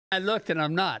I looked and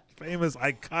I'm not. Famous,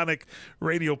 iconic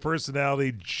radio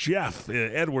personality Geoff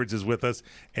Edwards is with us,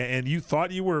 and you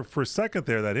thought you were for a second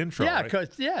there, that intro, Yeah, right?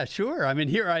 yeah, sure. I mean,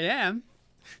 here I am.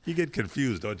 You get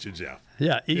confused, don't you, Geoff?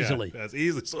 Yeah, easily. Yeah, that's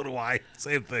easily. So do I.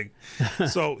 Same thing.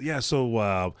 So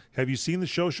have you seen the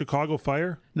show Chicago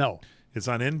Fire? No. It's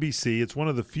on NBC. It's one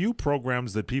of the few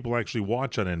programs that people actually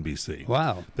watch on NBC.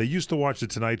 Wow. They used to watch The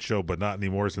Tonight Show, but not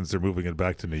anymore since they're moving it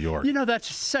back to New York. You know, that's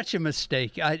such a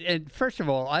mistake. And first of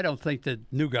all, I don't think the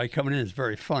new guy coming in is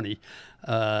very funny.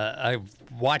 I've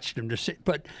watched him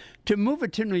but to move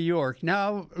it to New York,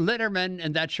 now Letterman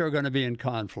and that show are going to be in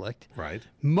conflict. Right.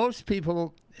 Most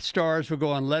stars will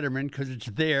go on Letterman because it's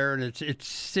there and it's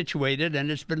situated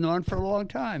and it's been on for a long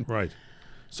time. Right.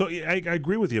 So I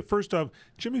agree with you. First off,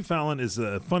 Jimmy Fallon is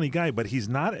a funny guy, but he's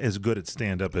not as good at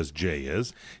stand-up as Jay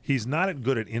is. He's not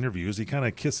good at interviews. He kind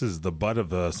of kisses the butt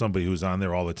of somebody who's on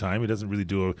there all the time. He doesn't really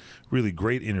do a really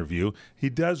great interview. He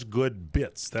does good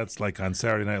bits. That's like on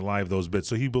Saturday Night Live, those bits.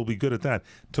 So he will be good at that.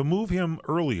 To move him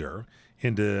earlier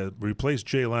and to replace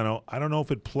Jay Leno, I don't know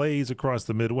if it plays across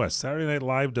the Midwest. Saturday Night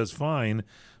Live does fine,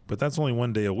 but that's only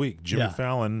one day a week. Jimmy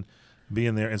Fallon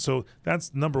being there. And so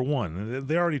that's number one.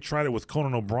 They already tried it with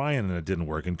Conan O'Brien and it didn't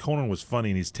work. And Conan was funny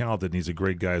and he's talented and he's a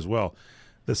great guy as well.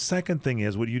 The second thing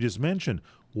is what you just mentioned.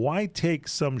 Why take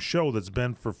some show that's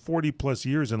been for 40 plus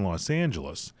years in Los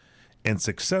Angeles and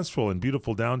successful in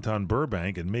beautiful downtown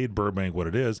Burbank and made Burbank what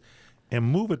it is and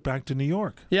move it back to New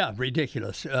York? Yeah,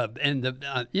 ridiculous.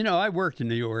 I worked in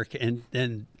New York,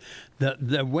 and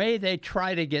the way they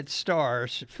try to get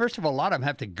stars, first of all, a lot of them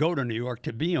have to go to New York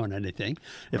to be on anything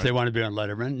if they want to be on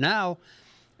Letterman. Now,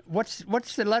 what's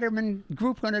the Letterman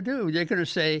group going to do? They're going to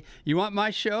say, you want my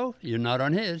show? You're not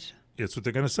on his. It's what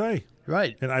they're going to say.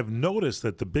 Right. And I've noticed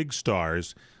that the big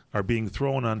stars are being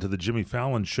thrown onto the Jimmy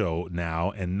Fallon show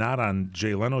now and not on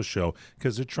Jay Leno's show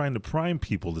because they're trying to prime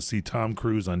people to see Tom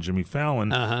Cruise on Jimmy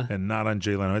Fallon and not on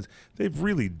Jay Leno. They've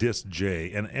really dissed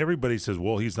Jay, and everybody says,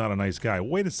 well, he's not a nice guy.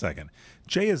 Wait a second.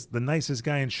 Jay is the nicest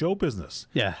guy in show business.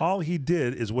 Yeah. All he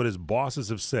did is what his bosses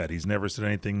have said. He's never said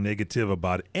anything negative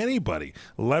about anybody.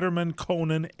 Letterman,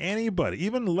 Conan, anybody.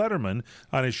 Even Letterman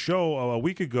on his show a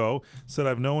week ago said,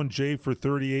 I've known Jay for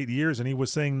 38 years, and he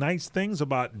was saying nice things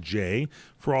about Jay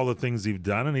for all the things he's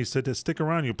done, and he said to stick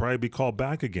around, you'll probably be called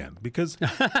back again because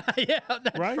yeah,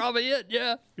 that's probably it.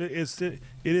 Yeah, it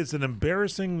is an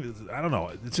embarrassing. I don't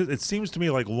know. It seems to me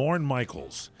like Lorne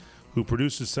Michaels, who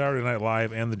produces Saturday Night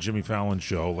Live and the Jimmy Fallon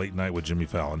Show, Late Night with Jimmy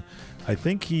Fallon. I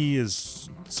think he is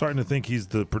starting to think he's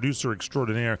the producer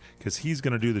extraordinaire because he's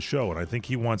going to do the show, and I think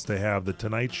he wants to have the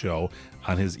Tonight Show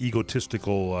on his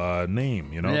egotistical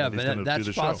name. You know, yeah, but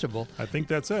that's possible. I think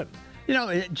that's it. You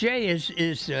know, Jay is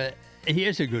he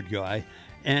is a good guy,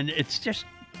 and it's just,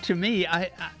 to me, I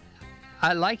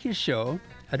like his show.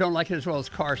 I don't like it as well as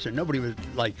Carson. Nobody would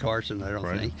like Carson, I don't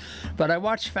think. But I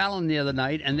watched Fallon the other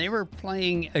night, and they were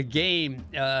playing a game.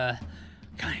 I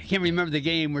can't remember the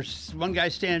game where one guy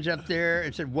stands up there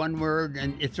and said one word,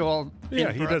 and it's all.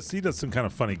 Yeah, he does some kind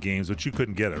of funny games, but you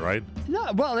couldn't get it, right?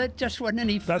 No, well, it just wasn't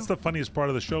any. That's the funniest part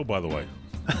of the show, by the way.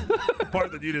 The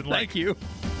part that you didn't like. Thank you.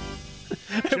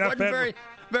 It wasn't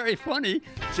very funny.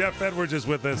 Geoff Edwards is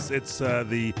with us. It's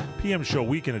the PM Show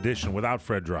Weekend Edition without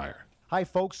Fred Dreyer. Hi,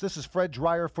 folks. This is Fred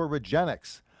Dreyer for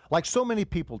Regenix. Like so many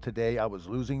people today, I was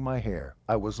losing my hair.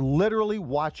 I was literally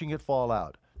watching it fall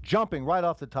out, jumping right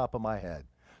off the top of my head.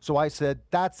 So I said,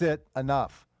 that's it,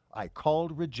 enough. I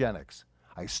called Regenix.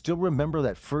 I still remember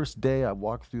that first day I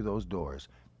walked through those doors.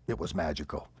 It was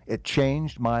magical. It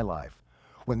changed my life.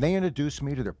 When they introduced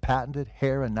me to their patented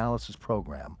hair analysis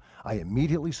program, I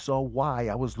immediately saw why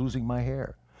I was losing my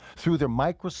hair. Through their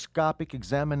microscopic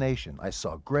examination, I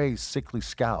saw Gray's sickly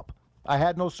scalp. I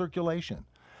had no circulation.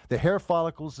 The hair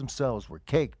follicles themselves were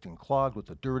caked and clogged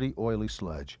with a dirty, oily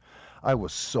sludge. I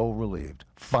was so relieved.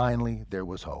 Finally, there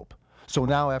was hope. So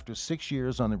now, after 6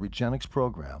 years on the Regenix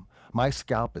program, my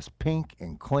scalp is pink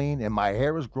and clean, and my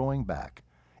hair is growing back.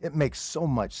 It makes so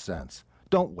much sense.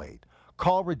 Don't wait.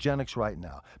 Call Regenix right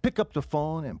now. Pick up the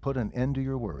phone and put an end to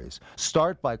your worries.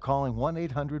 Start by calling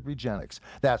 1-800-REGENIX.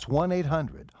 That's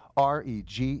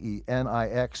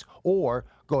 1-800-REGENIX, or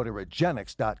go to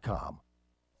Regenix.com.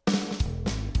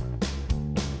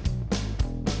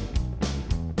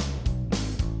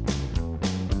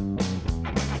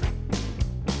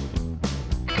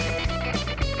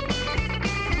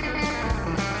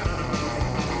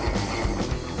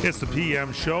 It's the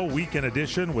PM Show Weekend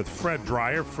Edition with Fred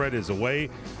Dreyer. Fred is away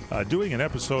doing an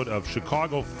episode of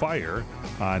Chicago Fire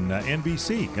on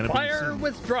NBC. Fire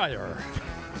with Dreyer.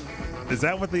 Is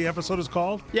that what the episode is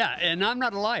called? Yeah, and I'm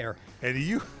not a liar. And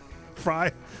you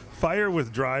Fire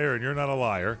with Dryer, and You're Not a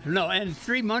Liar. No, and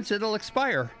 3 months it'll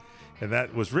expire. And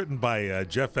that was written by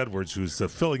Geoff Edwards, who's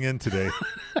filling in today.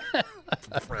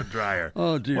 Fred Dryer.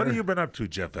 Oh, dear. What have you been up to,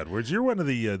 Geoff Edwards? You're one of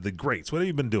the greats. What have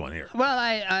you been doing here? Well,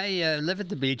 I live at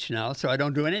the beach now, so I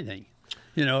don't do anything.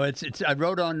 You know, it's. I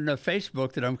wrote on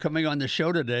Facebook that I'm coming on the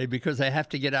show today because I have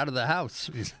to get out of the house.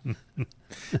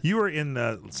 You were in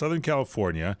Southern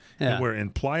California, Yeah. and we're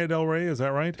in Playa del Rey, is that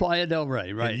right? Playa del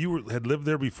Rey, right. And you had lived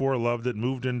there before, loved it,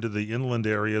 moved into the inland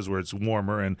areas where it's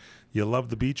warmer, and you love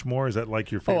the beach more? Is that like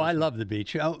your favorite? Oh, I love the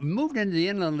beach. I moved into the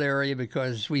inland area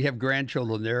because we have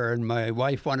grandchildren there, and my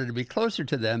wife wanted to be closer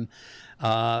to them,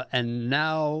 and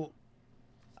now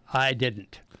I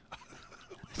didn't.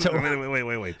 So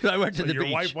Wait. So I went to So the your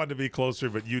beach. wife wanted to be closer,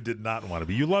 but you did not want to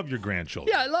be. You love your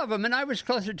grandchildren. Yeah, I love them, and I was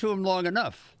closer to them long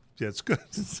enough. Yeah, it's good.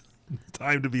 It's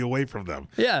time to be away from them.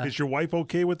 Yeah. Is your wife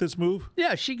okay with this move?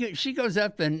 Yeah, she goes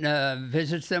up and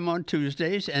visits them on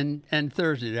Tuesdays and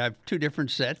Thursdays. I have two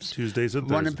different sets. Tuesdays and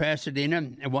One in Thursdays. Pasadena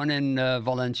and one in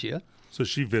Valencia. So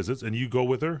she visits, and you go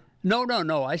with her? No.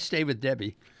 I stay with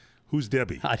Debbie. Who's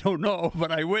Debbie? I don't know,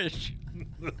 but I wish.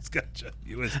 That's gotcha.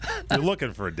 You're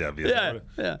looking for a Debbie. Yeah,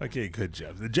 yeah. Okay, good,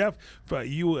 Geoff. Geoff,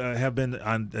 you have been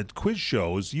on quiz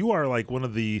shows. You are like one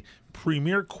of the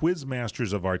premier quiz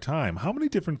masters of our time. How many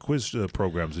different quiz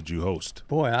programs did you host?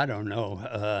 Boy, I don't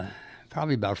know.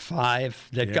 Probably about 5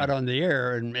 that got on the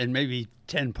air, and maybe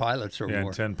 10 pilots or Yeah,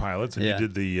 more. 10 pilots. And Yeah. you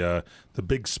did the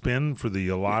big spin for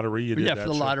the lottery. You did Yeah, that for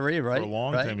the show. lottery, right? For a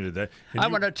long right. time you did that. And I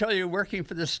you- want to tell you, working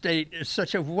for the state is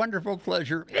such a wonderful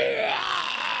pleasure.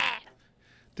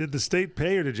 Did the state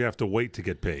pay, or did you have to wait to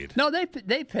get paid? No,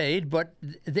 they paid, but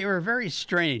they were very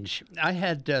strange. I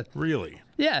had Really?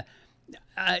 yeah,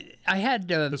 I had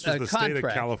This was a the contract. state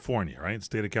of California, right?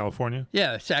 State of California?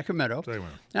 Yeah, Sacramento.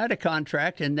 Sacramento. I had a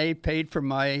contract, and they paid for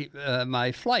my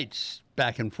my flights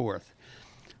back and forth.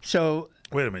 So,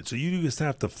 Wait a minute. So you just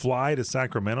have to fly to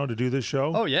Sacramento to do this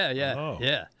show? oh yeah. Oh.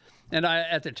 And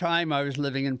at the time I was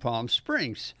living in Palm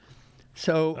Springs,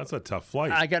 so That's a tough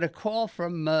flight. I got a call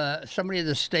from somebody in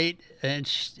the state, and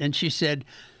she said,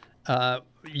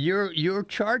 "You're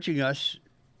charging us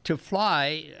to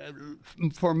fly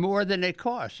for more than it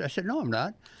costs." I said, "No, I'm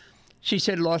not." She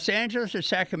said, "Los Angeles or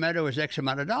Sacramento is X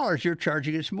amount of dollars. You're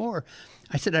charging us more."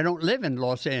 I said, "I don't live in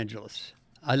Los Angeles.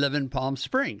 I live in Palm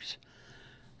Springs."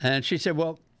 And she said,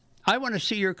 "Well, I want to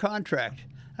see your contract.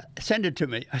 Send it to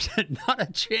me." I said, "Not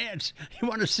a chance. You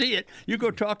want to see it? You go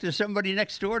talk to somebody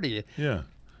next door to you." Yeah.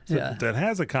 So Yeah. that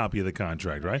has a copy of the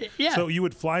contract, right? Yeah. So you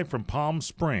would fly from Palm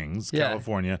Springs, Yeah.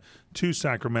 California, to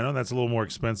Sacramento. That's a little more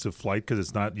expensive flight because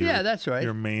it's not your, Yeah, that's right.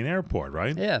 your main airport,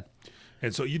 right? Yeah,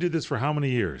 And so you did this for how many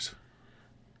years?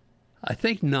 I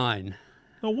think 9.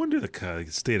 No wonder the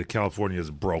state of California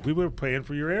is broke. We were paying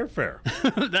for your airfare.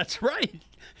 That's right.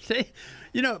 See,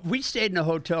 we stayed in a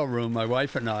hotel room, my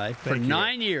wife and I, for Thank you.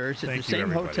 9 years at Thank the you,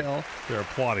 same everybody. hotel. They're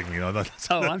applauding me. Oh,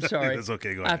 I'm sorry. That's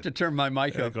okay. Go I have ahead. to turn my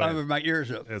mic up, go ahead. my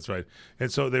ears up. That's right.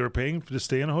 And so they were paying to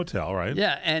stay in a hotel, right?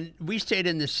 Yeah, and we stayed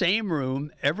in the same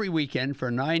room every weekend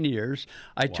for 9 years.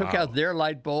 I took Wow. out their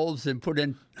light bulbs and put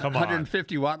in Come on.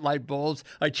 150-watt light bulbs.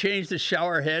 I changed the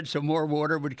shower head so more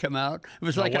water would come out. It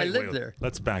was Now, like I wait, lived wait. there.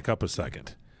 Let's back up a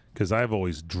second, because I've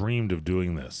always dreamed of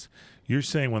doing this. You're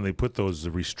saying when they put those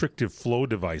restrictive flow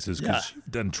devices, because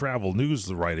you've done travel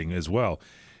news writing as well,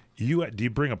 do you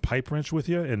bring a pipe wrench with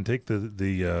you and take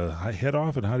the head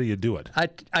off, and how do you do it?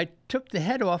 I took the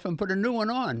head off and put a new one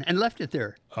on and left it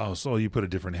there. Oh, so you put a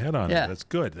different head on Yeah. it. That's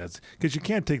good. That's because you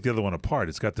can't take the other one apart.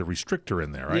 It's got the restrictor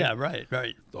in there, right? Yeah, right.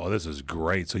 Oh, this is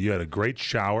great. So you had a great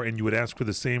shower, and you would ask for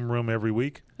the same room every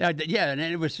week? Yeah, and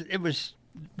it was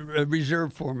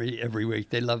reserved for me every week.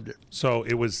 They loved it. So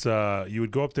it was, you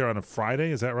would go up there on a Friday,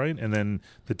 is that right? And then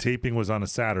the taping was on a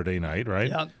Saturday night, right?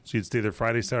 Yep. So you'd stay there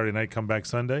Friday, Saturday night, come back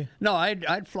Sunday? No,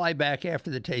 I'd fly back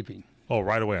after the taping. Oh,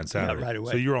 right away on Saturday. right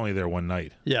away. So you were only there one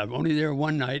night. Yeah, I'm only there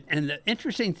one night. And the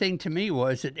interesting thing to me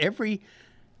was that every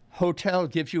hotel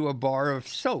gives you a bar of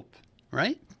soap,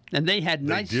 right? And they had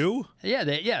They nice. do? Yeah,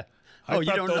 yeah. I Oh, you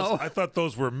thought don't those, know? I thought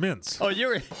those were mints. Oh,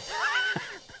 you're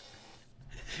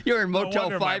you're in No Motel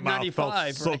wonder my mouth 595,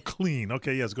 felt so right? clean.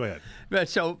 Okay, yes, go ahead. But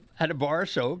so had a bar of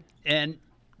soap, and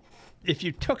if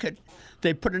you took it,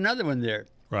 they put another one there.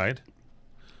 Right.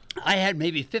 I had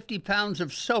maybe 50 pounds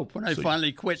of soap when I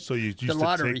finally quit So you used the to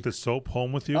lottery. take the soap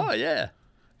home with you? Oh yeah,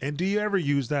 And do you ever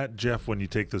use that, Geoff, when you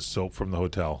take the soap from the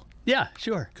hotel? yeah,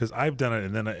 sure. Because I've done it,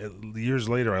 and then years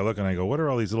later I look and I go, what are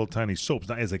all these little tiny soaps?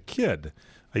 Now, as a kid,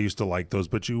 I used to like those,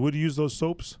 but you would use those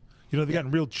soaps? You know, they've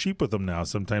gotten real cheap with them now.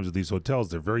 Sometimes at these hotels,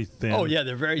 they're very thin. Oh, yeah,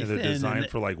 they're very and thin. They're designed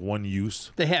for like one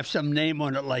use. They have some name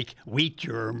on it like wheat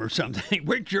germ or something.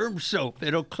 We're germ soap.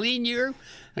 It'll clean you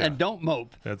and don't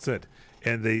mope. That's it.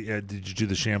 And they did you do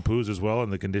the shampoos as well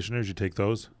and the conditioners? You take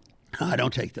those? I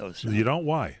don't take those. No. You don't?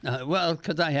 Why? Well,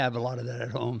 because I have a lot of that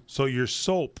at home. So your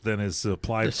soap then is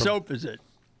applied. The soap is it.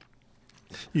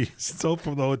 You soap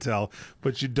from the hotel,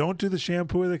 but you don't do the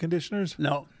shampoo or the conditioners?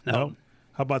 No. How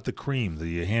about the cream,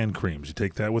 the hand creams? You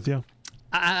take that with you?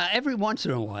 Every once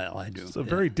in a while, I do. It's a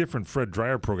very different Fred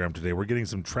Dreyer program today. We're getting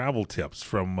some travel tips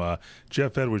from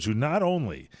Geoff Edwards, who not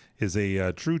only is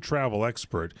a true travel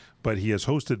expert, but he has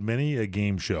hosted many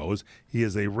game shows. He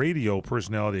is a radio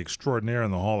personality extraordinaire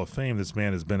in the Hall of Fame. This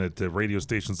man has been at radio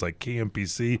stations like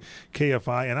KMPC,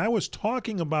 KFI, and I was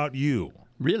talking about you.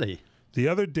 Really? The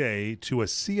other day to a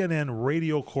CNN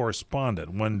radio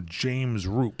correspondent, one James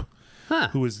Roop,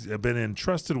 who has been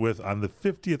entrusted with on the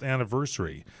 50th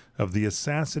anniversary of the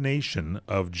assassination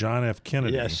of John F.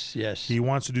 Kennedy. Yes. He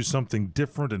wants to do something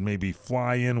different and maybe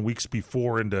fly in weeks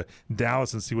before into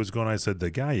Dallas and see what's going on. I said, the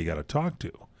guy you got to talk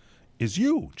to is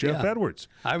you, Geoff Edwards.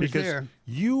 I was because there.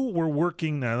 You were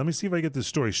working, now let me see if I get this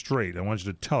story straight. I want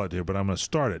you to tell it here, but I'm going to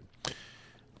start it.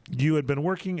 You had been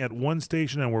working at one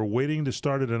station and were waiting to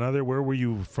start at another. Where were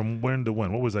you from when to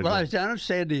when? What was that? Well, I was down in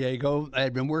San Diego. I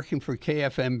had been working for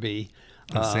KFMB.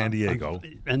 In San Diego.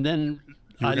 And then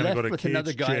you were I going to left go to with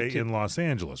another guy. KHJ in Los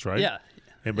Angeles, right? Yeah.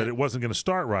 But it wasn't going to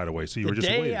start right away, so you were just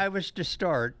The day waiting. I was to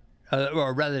start,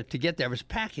 or rather to get there, I was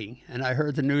packing, and I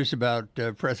heard the news about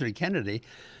President Kennedy.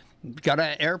 Got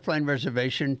an airplane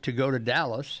reservation to go to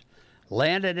Dallas,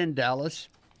 landed in Dallas,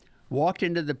 walked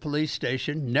into the police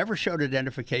station, never showed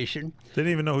identification. Didn't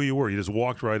even know who you were. You just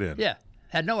walked right in. Yeah,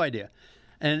 had no idea.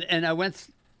 And I went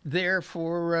there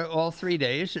for all 3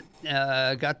 days,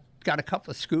 got a couple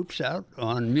of scoops out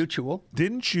on Mutual.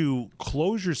 Didn't you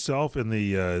close yourself in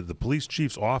the police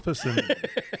chief's office and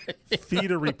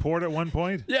feed a report at one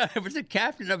point? Yeah, I was the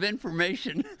captain of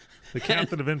information. The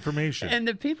captain of information. And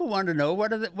the people want to know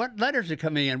what letters are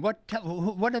coming in, what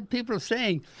are people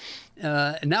saying.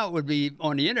 Now it would be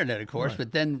on the internet, of course,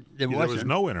 but then there wasn't. There was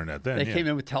no internet then. They came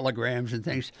in with telegrams and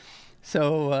things.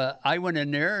 So I went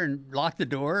in there and locked the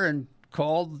door and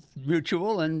called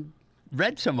Mutual and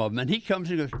read some of them. And he comes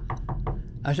and goes,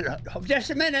 I said, oh, just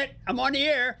a minute, I'm on the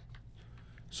air.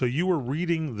 So you were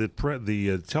reading the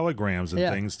telegrams and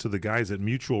things to the guys at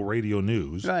Mutual Radio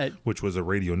News, right, which was a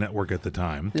radio network at the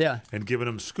time, and giving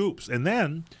them scoops. And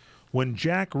then when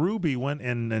Jack Ruby went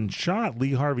and shot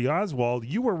Lee Harvey Oswald,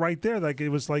 you were right there. Like it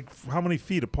was like how many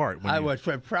feet apart? I was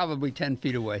probably 10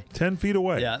 feet away. 10 feet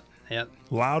away. Yeah.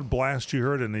 Loud blast you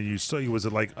heard, and then you saw. Was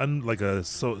it like a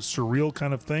surreal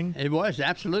kind of thing? It was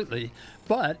absolutely,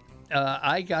 but.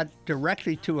 I got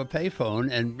directly to a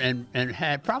payphone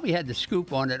and probably had the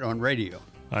scoop on it on radio.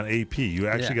 On AP. You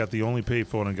actually got the only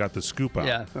payphone and got the scoop out.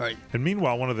 Yeah, right. And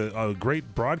meanwhile, one of the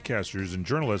great broadcasters and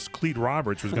journalists, Cleet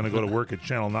Roberts, was going to go to work at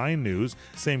Channel 9 News.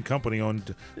 Same company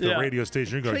owned the radio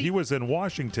station you're going. He was in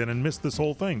Washington and missed this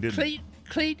whole thing, didn't he?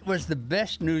 Cleet was the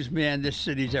best newsman this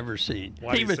city's ever seen.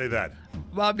 Why do you say that?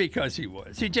 Well, because he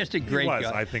was. He's just a great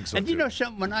guy. I think so, and too. You know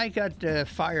something? When I got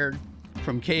fired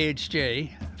from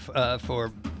KHJ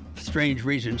for strange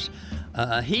reasons,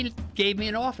 he gave me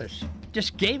an office.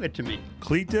 Just gave it to me.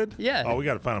 Cleet did? Yeah. Oh, we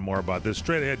got to find out more about this.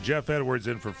 Straight ahead, Geoff Edwards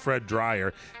in for Fred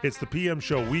Dreyer. It's the PM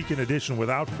Show Weekend Edition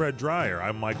without Fred Dreyer.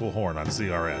 I'm Michael Horn on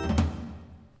CRN.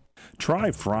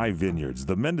 Try Fry Vineyards,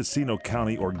 the Mendocino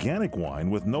County organic wine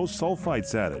with no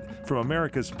sulfites added from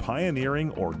America's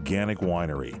pioneering organic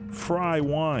winery, Fry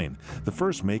Wine, the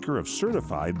first maker of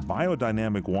certified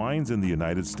biodynamic wines in the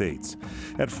United States.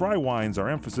 At Fry Wines, our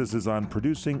emphasis is on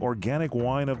producing organic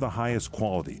wine of the highest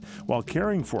quality while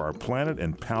caring for our planet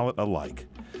and palate alike.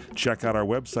 Check out our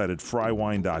website at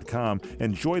frywine.com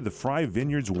and join the Fry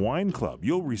Vineyards Wine Club.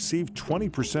 You'll receive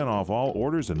 20% off all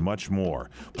orders and much more.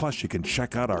 Plus, you can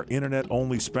check out our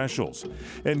internet-only specials.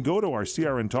 And go to our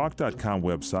crntalk.com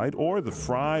website or the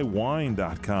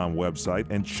frywine.com website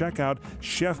and check out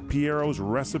Chef Piero's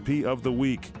Recipe of the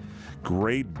Week.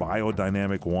 Great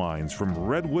biodynamic wines from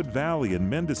Redwood Valley in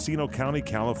Mendocino County,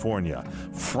 California.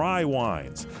 Fry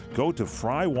Wines. Go to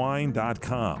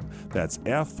frywine.com. That's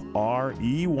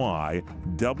FREYWINE.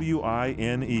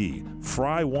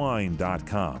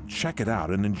 Frywine.com. Check it out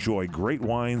and enjoy great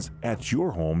wines at your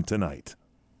home tonight.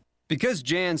 Because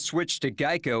Jan switched to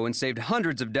Geico and saved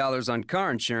hundreds of dollars on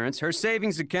car insurance, her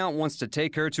savings account wants to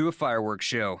take her to a fireworks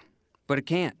show. But it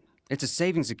can't. It's a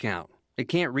savings account. It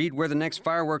can't read where the next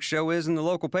fireworks show is in the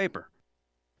local paper.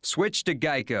 Switch to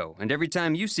Geico, and every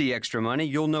time you see extra money,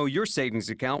 you'll know your savings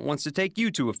account wants to take you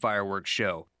to a fireworks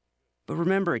show. But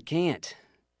remember, it can't.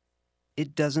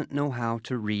 It doesn't know how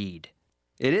to read.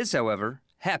 It is, however,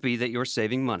 happy that you're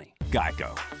saving money.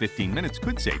 Geico. 15 minutes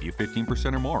could save you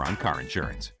 15% or more on car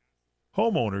insurance.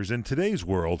 Homeowners, in today's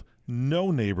world,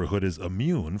 no neighborhood is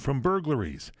immune from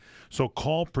burglaries. So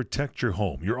call Protect Your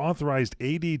Home, your authorized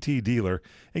ADT dealer,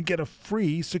 and get a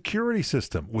free security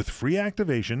system with free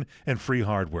activation and free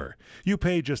hardware. You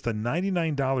pay just a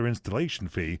 $99 installation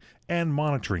fee and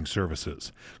monitoring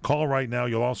services. Call right now.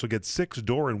 You'll also get 6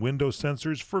 door and window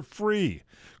sensors for free.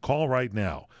 Call right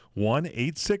now.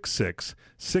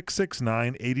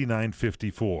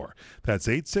 1-866-669-8954. That's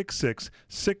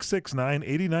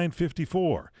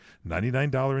 866-669-8954.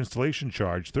 $99 installation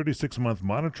charge, 36-month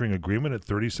monitoring agreement at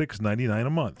 $36.99 a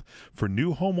month. For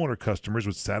new homeowner customers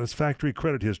with satisfactory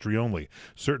credit history only.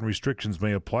 Certain restrictions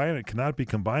may apply and it cannot be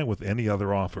combined with any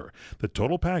other offer. The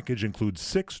total package includes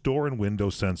 6 door and window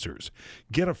sensors.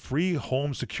 Get a free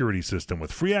home security system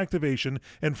with free activation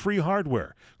and free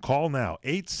hardware. Call now,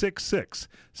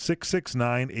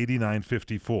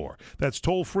 866-669-8954. That's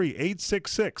toll free,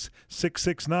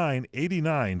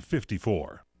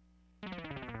 866-669-8954.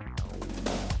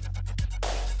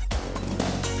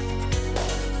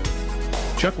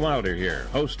 Chuck Lauder here,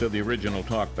 host of the original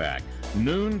Talkback.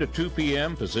 Noon to 2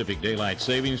 p.m. Pacific Daylight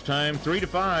Savings Time, 3 to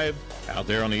 5 out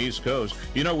there on the East Coast.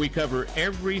 You know, we cover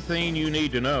everything you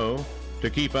need to know to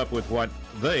keep up with what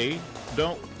they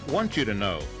don't want you to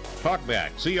know. Talkback,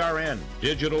 CRN,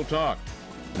 Digital Talk,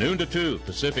 noon to 2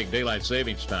 Pacific Daylight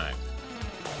Savings Time.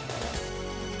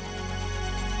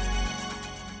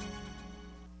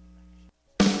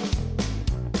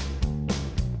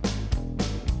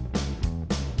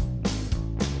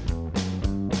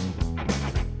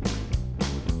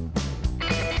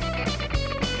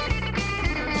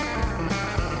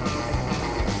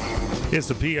 It's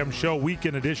the PM Show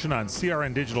Weekend Edition on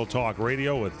CRN Digital Talk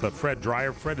Radio with Fred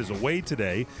Dreyer. Fred is away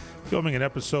today, filming an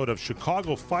episode of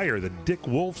Chicago Fire, the Dick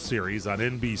Wolf series on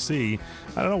NBC.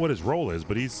 I don't know what his role is,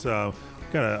 but he's got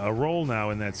a role now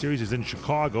in that series. He's in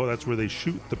Chicago. That's where they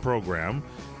shoot the program.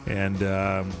 And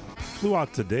flew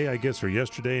out today, I guess, or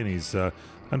yesterday, and he's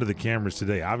under the cameras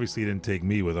today. Obviously, he didn't take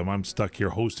me with him. I'm stuck here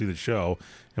hosting the show,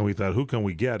 and we thought, who can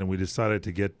we get? And we decided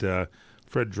to get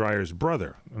Fred Dreyer's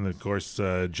brother, and of course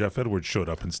Geoff Edwards showed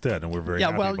up instead, and we're very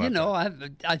happy about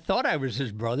that. I thought I was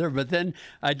his brother, but then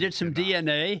I did some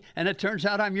DNA, and it turns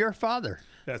out I'm your father.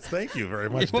 Yes, thank you very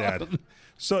much, Dad.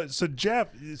 So Geoff,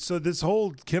 so this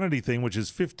whole Kennedy thing, which is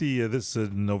 50, this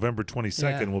November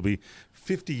 22nd, will be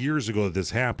 50 years ago that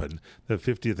this happened, the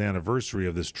 50th anniversary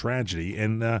of this tragedy,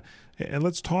 and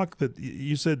let's talk that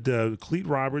you said Cleet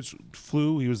Roberts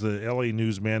flew. He was the L.A.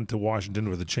 newsman to Washington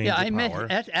with a change of power. Yeah, I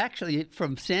met actually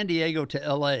from San Diego to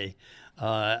L.A.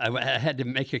 I had to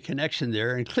make a connection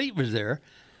there, and Cleet was there,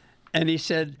 and he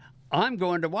said, "I'm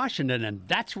going to Washington, and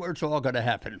that's where it's all going to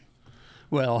happen."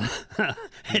 Well,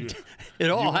 it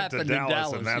all happened in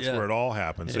Dallas, and that's where it all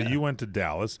happened. So you went to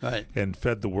Dallas and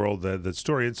fed the world that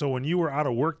story. And so when you were out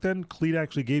of work then, Cleet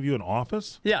actually gave you an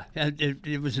office? Yeah,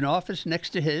 it was an office next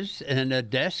to his and a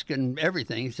desk and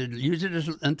everything. He said, use it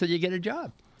until you get a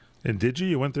job. And did you?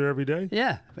 You went there every day?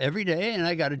 Yeah, every day, and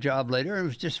I got a job later. It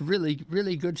was just really,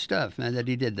 really good stuff, man, that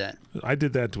he did that. I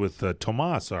did that with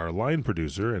Tomas, our line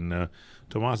producer, and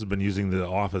Tomas has been using the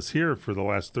office here for the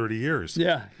last 30 years.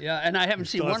 Yeah, and I haven't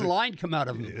seen one line come out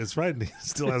of him. It's right, and he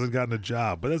still hasn't gotten a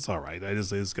job, but that's all right. I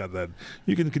just say it's got that.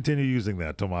 You can continue using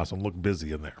that, Tomas, and look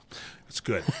busy in there. It's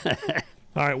good.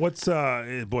 All right, what's,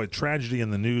 tragedy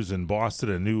in the news in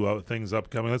Boston and new things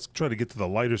upcoming. Let's try to get to the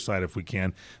lighter side if we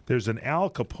can. There's an Al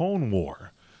Capone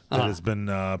war that has been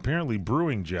apparently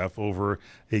brewing, Geoff, over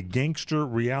a gangster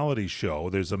reality show.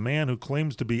 There's a man who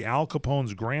claims to be Al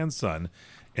Capone's grandson,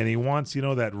 and he wants,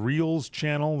 that Reels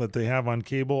channel that they have on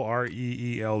cable,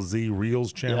 REELZ,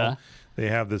 Reels channel. Yeah. They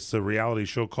have this reality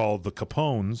show called The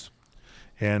Capones,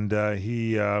 and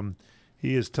he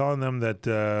is telling them that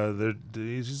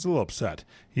he's a little upset.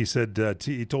 He said,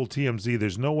 he told TMZ,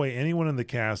 there's no way anyone in the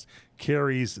cast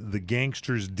carries the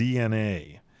gangster's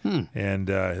DNA. And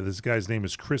this guy's name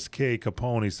is Chris K.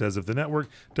 Capone. He says, if the network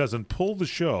doesn't pull the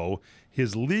show,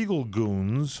 his legal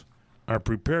goons are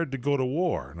prepared to go to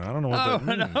war. Now, I don't know what that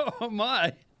means. Oh,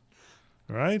 my.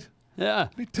 Right? Yeah.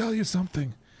 Let me tell you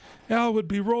something. Al would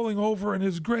be rolling over in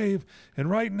his grave, and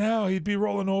right now he'd be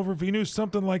rolling over if he knew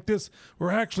something like this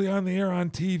were actually on the air on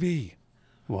TV.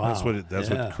 Wow. That's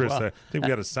what Chris said. I think we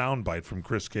got a sound bite from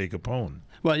Chris K. Capone.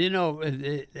 Well,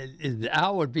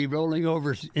 Al would be rolling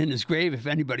over in his grave if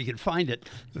anybody could find it.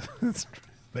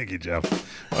 Thank you, Geoff.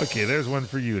 Okay, there's one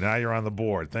for you. Now you're on the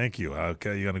board. Thank you.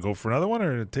 Okay, you going to go for another one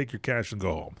or take your cash and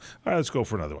go home? All right, let's go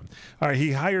for another one. All right,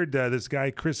 he hired this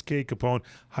guy, Chris K. Capone,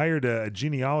 hired a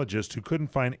genealogist who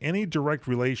couldn't find any direct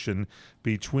relation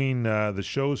between the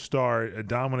show star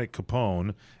Dominic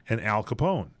Capone and Al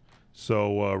Capone.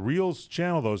 So Reel's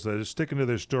channel, those that are sticking to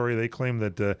their story, they claim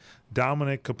that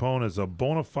Dominic Capone is a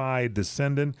bona fide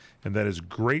descendant and that his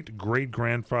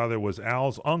great-great-grandfather was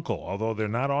Al's uncle, although they're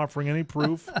not offering any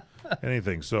proof,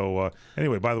 anything. So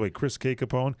anyway, by the way, Chris K.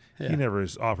 Capone, he never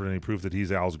has offered any proof that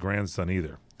he's Al's grandson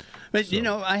either. But, you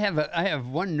know, I have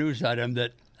one news item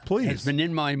that has been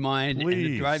in my mind and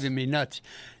it's driving me nuts.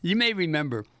 You may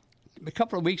remember a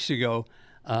couple of weeks ago,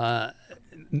 there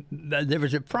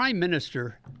was a prime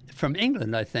minister from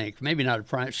England, I think, maybe not a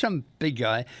prime, some big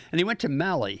guy, and he went to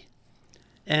Mali.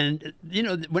 And, you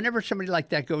know, whenever somebody like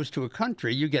that goes to a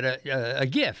country, you get a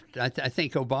gift. I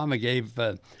think Obama gave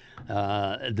the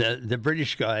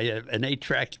British guy an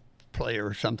 8-track player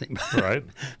or something. Right.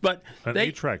 But an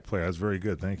 8-track player. That's very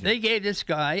good. Thank you. They gave this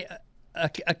guy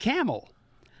a camel.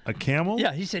 A camel?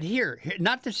 Yeah, he said, here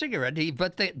not the cigarette,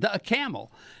 but a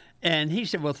camel. And he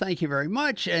said, well, thank you very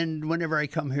much. And whenever I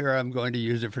come here, I'm going to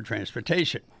use it for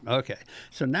transportation. Okay.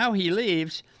 So now he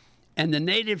leaves, and the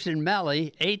natives in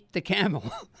Mali ate the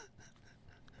camel.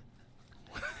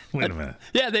 Wait a minute.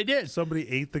 Yeah, they did. Somebody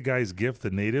ate the guy's gift, the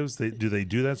natives? Do they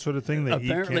do that sort of thing? They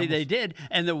Apparently they did.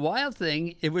 And the wild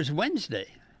thing, it was Wednesday.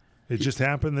 It just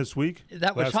happened this week?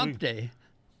 That was hump day.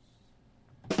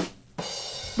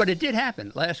 But it did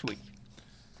happen last week.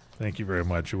 Thank you very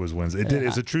much. It was Wednesday. It did.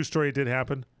 It's a true story. It did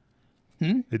happen?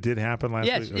 It did happen last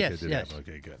week? Yes, okay, yes. Happen.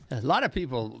 Okay, good. A lot of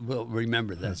people will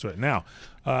remember that. That's right. Now,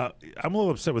 I'm a little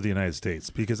upset with the United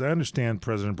States because I understand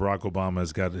President Barack Obama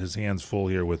has got his hands full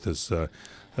here with this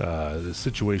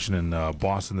situation in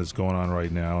Boston that's going on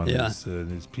right now,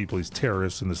 and these people, these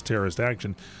terrorists, and this terrorist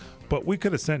action. But we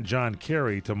could have sent John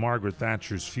Kerry to Margaret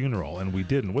Thatcher's funeral, and we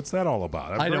didn't. What's that all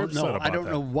about? I don't know. I don't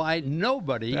know why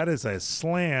nobody. That is a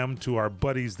slam to our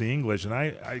buddies, the English, and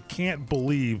I can't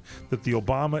believe that the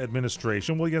Obama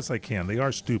administration. Well, yes, I can. They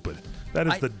are stupid. That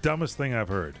is the dumbest thing I've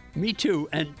heard. Me too.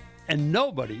 And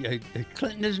nobody.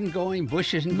 Clinton isn't going.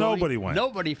 Bush isn't going. Nobody went.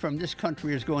 Nobody from this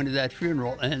country is going to that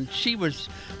funeral, and she was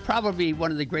probably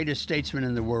one of the greatest statesmen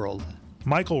in the world.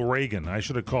 Michael Reagan. I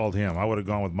should have called him. I would have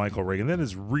gone with Michael Reagan. That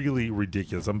is really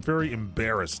ridiculous. I'm very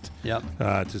embarrassed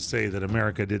to say that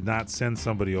America did not send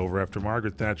somebody over after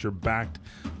Margaret Thatcher backed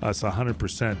us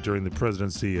 100% during the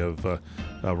presidency of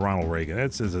Ronald Reagan.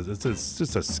 It's just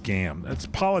a scam. It's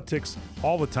politics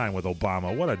all the time with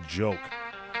Obama. What a joke.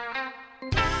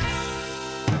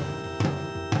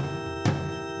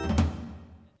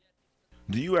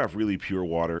 Do you have really pure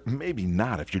water? Maybe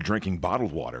not if you're drinking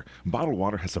bottled water. Bottled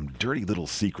water has some dirty little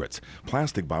secrets.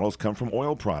 Plastic bottles come from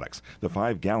oil products. The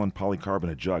 5-gallon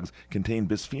polycarbonate jugs contain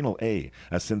bisphenol A,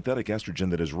 a synthetic estrogen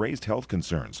that has raised health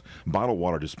concerns. Bottled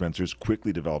water dispensers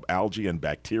quickly develop algae and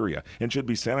bacteria and should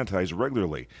be sanitized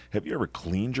regularly. Have you ever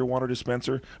cleaned your water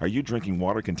dispenser? Are you drinking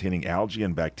water containing algae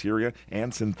and bacteria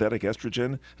and synthetic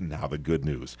estrogen? Now the good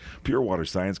news. Pure Water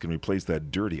Science can replace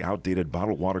that dirty, outdated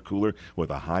bottled water cooler with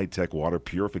a high-tech water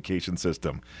purification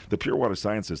system. The Pure Water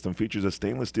Science system features a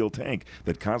stainless steel tank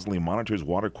that constantly monitors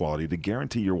water quality to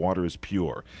guarantee your water is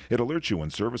pure. It alerts you when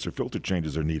service or filter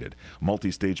changes are needed.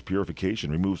 Multi-stage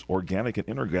purification removes organic and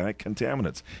inorganic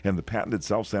contaminants, and the patented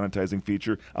self-sanitizing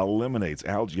feature eliminates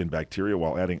algae and bacteria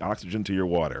while adding oxygen to your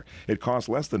water. It costs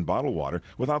less than bottled water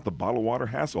without the bottled water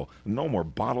hassle. No more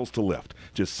bottles to lift.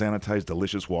 Just sanitize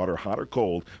delicious water, hot or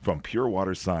cold, from Pure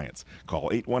Water Science.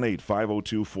 Call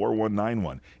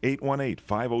 818-502-4191.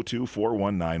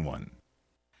 818-502-4191.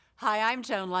 Hi, I'm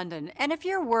Joan London, and if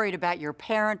you're worried about your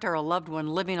parent or a loved one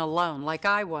living alone like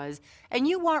I was, and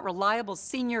you want reliable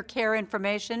senior care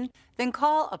information, then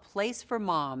call A Place for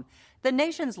Mom, the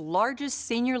nation's largest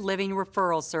senior living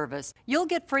referral service. You'll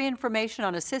get free information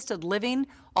on assisted living,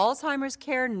 Alzheimer's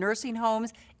care, nursing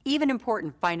homes, even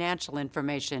important financial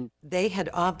information. They had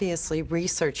obviously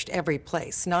researched every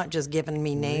place, not just given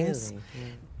me names. Really?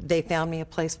 Yeah. They found me a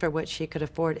place for what she could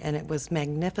afford, and it was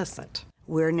magnificent.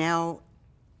 We're now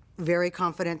very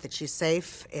confident that she's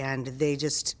safe, and they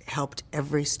just helped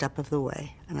every step of the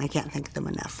way, and I can't thank them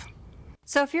enough.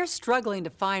 So if you're struggling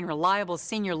to find reliable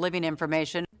senior living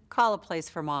information, call A Place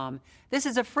for Mom. This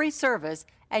is a free service,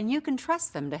 and you can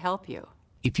trust them to help you.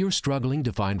 If you're struggling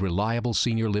to find reliable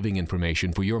senior living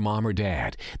information for your mom or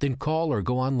dad, then call or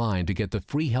go online to get the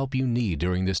free help you need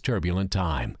during this turbulent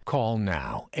time. Call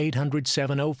now,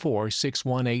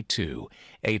 800-704-6182,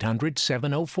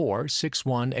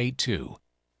 800-704-6182.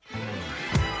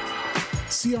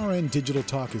 CRN Digital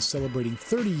Talk is celebrating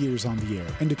 30 years on the air,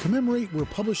 and to commemorate, we're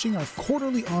publishing our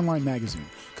quarterly online magazine,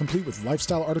 complete with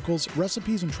lifestyle articles,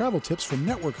 recipes, and travel tips from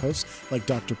network hosts like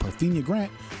Dr. Parthenia Grant,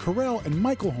 Carell, and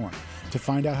Michael Horn. To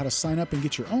find out how to sign up and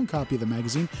get your own copy of the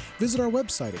magazine, visit our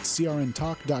website at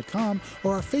crntalk.com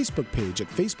or our Facebook page at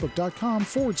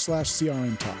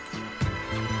facebook.com/CRNtalk.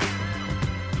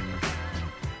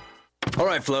 All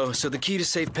right, Flo, so the key to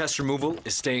safe pest removal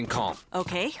is staying calm.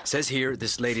 Okay. Says here,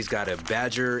 this lady's got a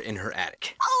badger in her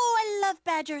attic. Oh, I love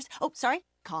badgers. Oh, sorry.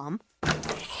 Calm. There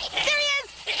he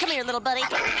is! Come here, little buddy.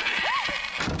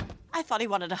 I thought he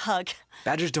wanted a hug.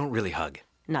 Badgers don't really hug.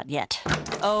 Not yet.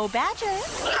 Oh, Badger.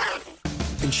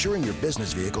 Insuring your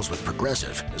business vehicles with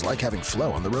Progressive is like having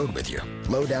Flo on the road with you.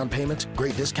 Low down payment,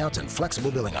 great discounts, and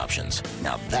flexible billing options.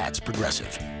 Now that's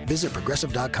Progressive. Visit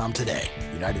Progressive.com today.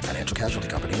 United Financial Casualty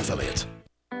Company and Affiliates.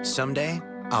 Someday,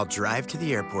 I'll drive to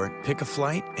the airport, pick a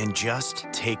flight, and just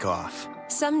take off.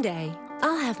 Someday,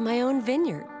 I'll have my own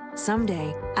vineyard.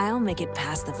 Someday, I'll make it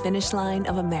past the finish line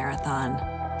of a marathon.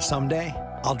 Someday,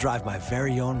 I'll drive my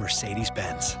very own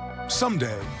Mercedes-Benz.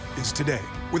 Someday is today.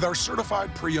 With our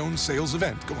certified pre-owned sales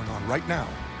event going on right now,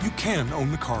 you can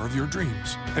own the car of your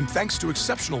dreams. And thanks to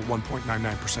exceptional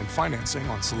 1.99% financing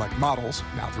on select models,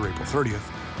 now through April 30th,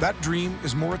 that dream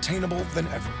is more attainable than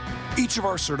ever. Each of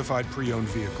our certified pre-owned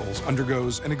vehicles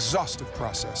undergoes an exhaustive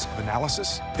process of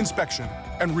analysis, inspection,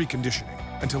 and reconditioning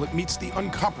until it meets the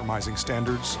uncompromising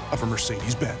standards of a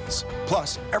Mercedes-Benz.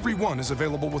 Plus, every one is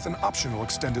available with an optional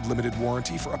extended limited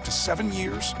warranty for up to 7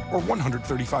 years or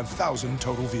 135,000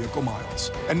 total vehicle miles.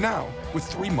 And now, with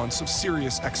 3 months of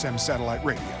Sirius XM satellite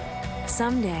radio.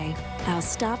 Someday, I'll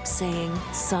stop saying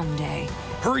someday.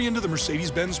 Hurry into the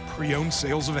Mercedes-Benz pre-owned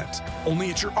sales event, only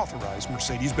at your authorized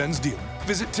Mercedes-Benz dealer.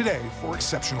 Visit today for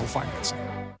exceptional financing.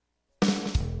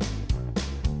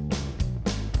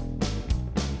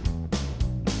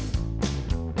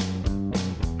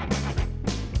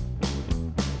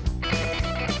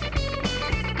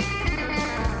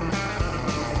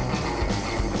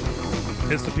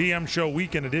 It's the PM Show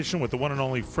Weekend Edition with the one and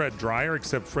only Fred Dreyer,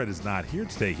 except Fred is not here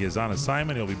today. He is on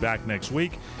assignment. He'll be back next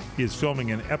week. He is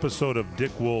filming an episode of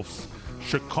Dick Wolf's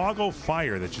Chicago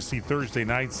Fire that you see Thursday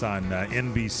nights on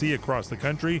NBC across the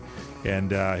country,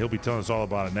 and he'll be telling us all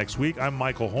about it next week. I'm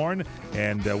Michael Horn,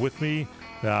 and with me,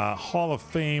 Hall of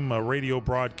Fame radio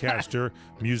broadcaster,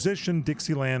 musician,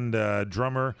 Dixieland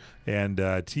drummer, and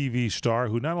TV star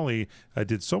who not only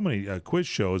did so many quiz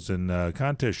shows and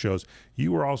contest shows,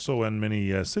 you were also in many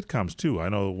sitcoms too. I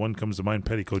know one comes to mind,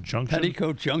 Petticoat Junction.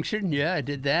 Petticoat Junction, yeah, I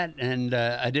did that. And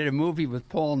I did a movie with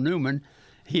Paul Newman.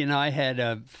 He and I had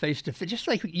a face-to-face, just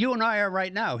like you and I are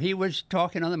right now. He was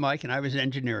talking on the mic, and I was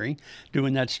engineering,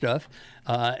 doing that stuff.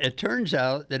 It turns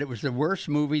out that it was the worst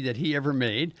movie that he ever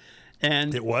made.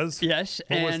 And it was? Yes.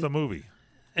 What was the movie?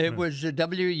 It was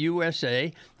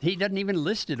WUSA. He doesn't even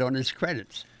list it on his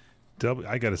credits.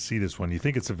 I got to see this one. You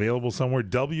think it's available somewhere?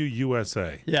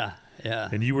 WUSA. Yeah, yeah.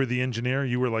 And you were the engineer?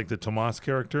 You were like the Tomas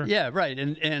character? Yeah, right.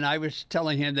 And I was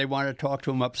telling him they wanted to talk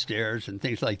to him upstairs and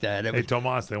things like that. Hey,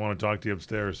 Tomas, they want to talk to you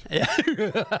upstairs. Yeah.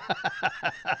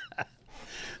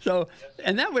 So,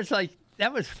 and that was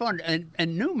fun.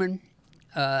 And Newman,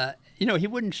 he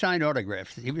wouldn't sign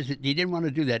autographs. He didn't want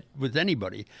to do that with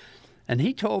anybody. And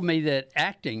he told me that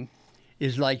acting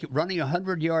is like running a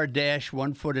 100-yard dash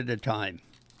 1 foot at a time.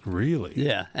 Really?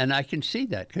 Yeah, and I can see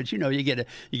that because you get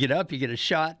up, you get a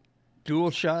shot,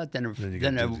 dual shot, then a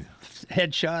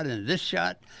head shot, and this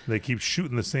shot. They keep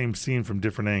shooting the same scene from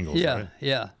different angles. Yeah, right?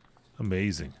 yeah.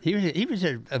 Amazing. He was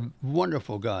a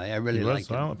wonderful guy. I really liked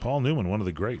him. Paul Newman, one of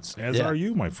the greats, as are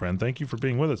you, my friend. Thank you for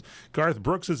being with us. Garth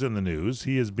Brooks is in the news.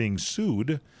 He is being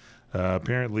sued.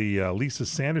 Apparently, Lisa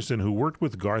Sanderson, who worked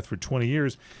with Garth for 20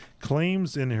 years,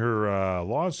 claims in her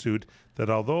lawsuit that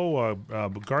although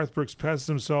Garth Brooks passes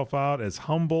himself out as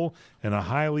humble and a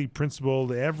highly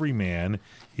principled everyman,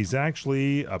 he's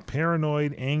actually a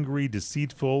paranoid, angry,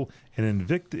 deceitful, and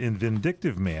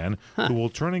vindictive man who will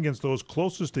turn against those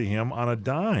closest to him on a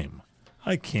dime.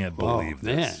 I can't believe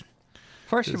this. Man.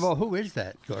 First of all, who is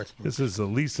that, Garth Brooks? This is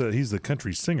Lisa. He's the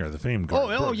country singer, the famed Garth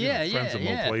Brooks. Oh, yeah, Friends of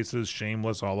Low Places,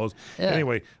 Shameless, all those. Yeah.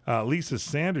 Anyway, Lisa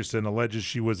Sanderson alleges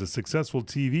she was a successful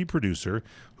TV producer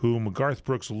whom Garth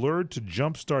Brooks lured to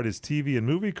jumpstart his TV and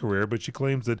movie career, but she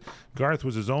claims that Garth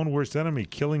was his own worst enemy,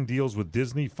 killing deals with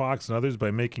Disney, Fox, and others by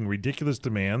making ridiculous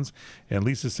demands. And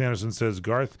Lisa Sanderson says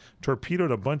Garth torpedoed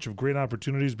a bunch of great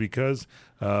opportunities because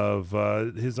of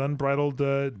his unbridled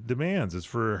demands. As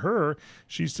for her,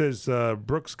 she says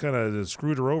Brooks kind of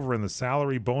screwed her over in the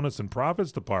salary, bonus, and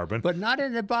profits department. But not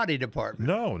in the body department.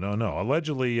 No.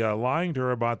 Allegedly lying to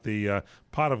her about the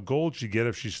pot of gold she'd get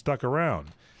if she stuck around.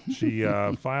 She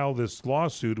filed this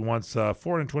lawsuit, wants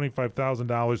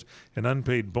 $425,000 in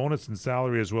unpaid bonus and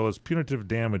salary, as well as punitive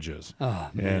damages. Oh,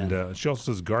 man. And she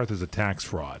also says Garth is a tax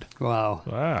fraud. Wow.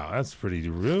 Wow, that's pretty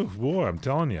real. Boy, I'm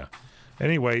telling you.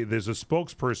 Anyway, there's a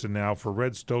spokesperson now for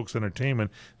Red Stokes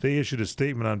Entertainment. They issued a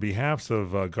statement on behalf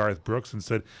of Garth Brooks and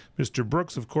said, Mr.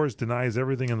 Brooks, of course, denies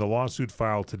everything in the lawsuit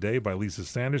filed today by Lisa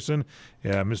Sanderson.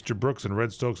 Mr. Brooks and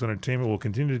Red Stokes Entertainment will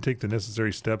continue to take the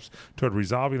necessary steps toward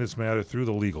resolving this matter through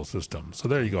the legal system. So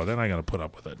there you go. They're not going to put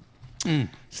up with it.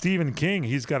 Stephen King,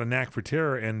 he's got a knack for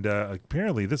terror, and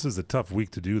apparently this is a tough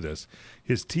week to do this.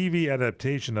 His TV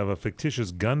adaptation of a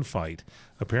fictitious gunfight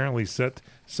apparently set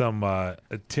some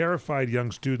terrified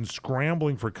young students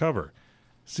scrambling for cover.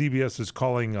 CBS is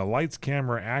calling Lights,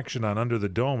 Camera, Action on Under the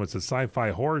Dome. It's a sci-fi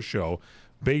horror show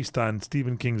based on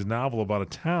Stephen King's novel about a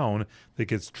town that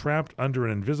gets trapped under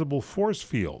an invisible force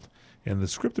field. And the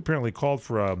script apparently called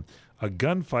for a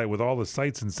gunfight with all the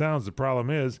sights and sounds. The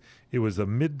problem is, it was a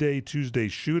midday Tuesday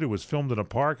shoot. It was filmed in a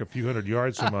park a few hundred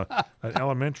yards from an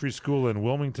elementary school in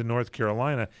Wilmington, North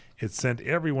Carolina. It sent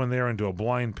everyone there into a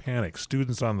blind panic.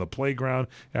 Students on the playground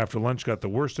after lunch got the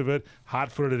worst of it,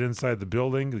 hot-footed inside the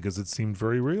building because it seemed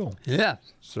very real. Yeah.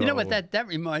 So, you know what? That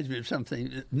reminds me of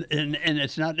something, and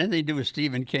it's not anything to do with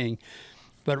Stephen King,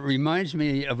 but it reminds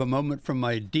me of a moment from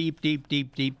my deep, deep,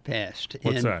 deep, deep past.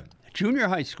 What's that? Junior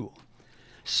high school.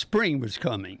 Spring was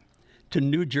coming to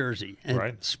New Jersey. And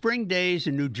right. Spring days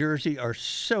in New Jersey are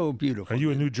so beautiful. Are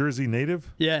you a New Jersey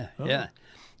native? Yeah, Oh. yeah.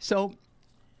 So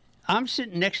I'm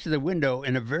sitting next to the window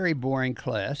in a very boring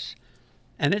class,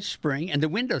 and it's spring, and the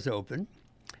window's open,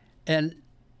 and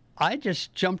I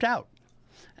just jumped out.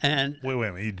 And Wait a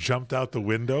minute. You jumped out the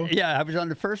window? yeah, I was on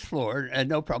the first floor, and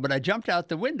no problem. But I jumped out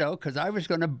the window because I was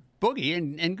going to boogie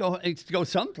and go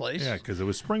someplace. Yeah, because it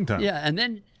was springtime. Yeah, and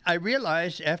then I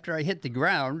realized after I hit the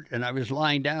ground and I was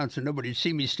lying down so nobody'd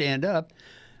see me stand up,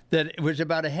 that it was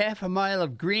about a half a mile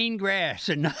of green grass.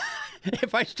 And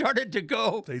if I started to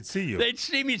go, they'd see you. They'd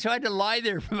see me, so I had to lie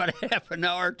there for about a half an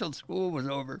hour till school was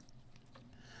over.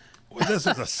 Well, this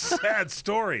is a sad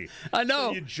story. I know.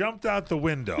 So you jumped out the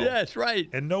window. Yes, right.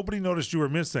 And nobody noticed you were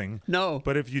missing. No.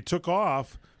 But if you took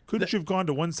off, couldn't you have gone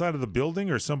to one side of the building,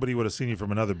 or somebody would have seen you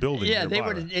from another building? Yeah,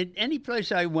 nearby? they would. At any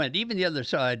place I went, even the other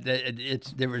side,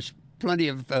 there was plenty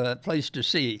of place to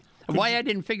see. Why I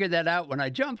didn't figure that out when I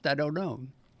jumped, I don't know.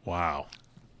 Wow.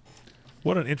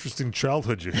 What an interesting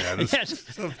childhood you had.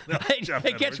 Yes,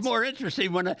 it gets more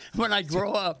interesting when I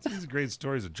grow up. These are great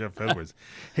stories of Geoff Edwards.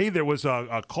 Hey, there was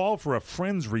a call for a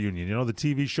Friends reunion. You know the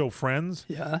TV show Friends?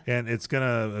 Yeah. And it's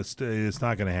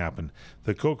not gonna happen.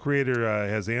 The co-creator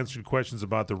has answered questions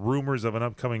about the rumors of an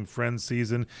upcoming Friends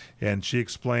season, and she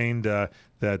explained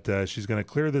that she's going to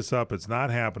clear this up. It's not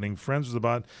happening. Friends was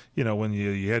about, when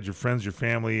you had your friends, your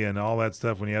family, and all that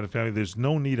stuff. When you had a family, there's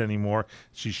no need anymore.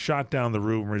 She shot down the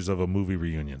rumors of a movie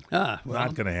reunion. Well,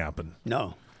 not going to happen.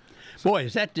 No. Boy,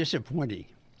 is that disappointing.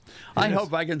 I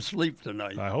hope I can sleep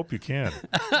tonight. I hope you can.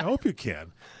 I hope you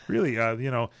can. Really,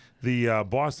 the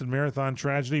Boston Marathon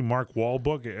tragedy, Mark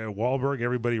Wahlberg,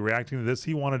 everybody reacting to this.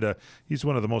 He's one of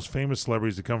the most famous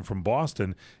celebrities to come from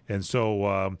Boston, and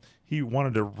so he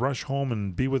wanted to rush home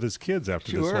and be with his kids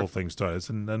after this whole thing started. It's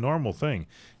a normal thing.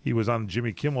 He was on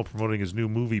Jimmy Kimmel promoting his new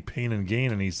movie, Pain and Gain,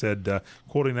 and he said,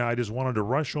 quoting now, "I just wanted to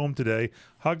rush home today,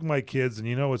 hug my kids, and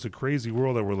it's a crazy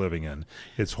world that we're living in.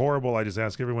 It's horrible. I just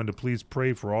ask everyone to please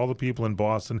pray for all the people in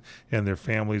Boston and their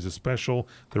families, especially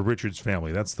the Richards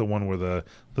family." That's the one where the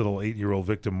little 8-year-old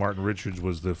victim, Martin Richards,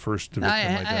 was the first victim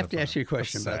identified. I have to ask you a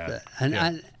question about that.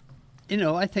 And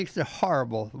yeah. I think it's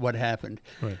horrible what happened.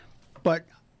 Right. But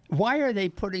why are they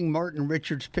putting Martin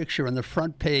Richards' picture on the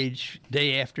front page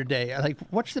day after day? Like,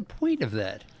 what's the point of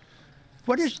that?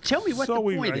 Tell me what the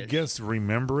point is. I guess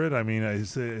remember it. I mean,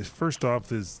 first off,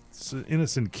 this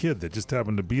innocent kid that just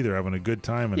happened to be there having a good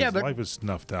time, and his life is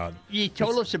snuffed out. You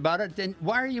told us about it. Then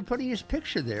why are you putting his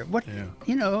picture there? What?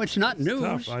 Yeah. It's not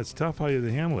news. It's tough how you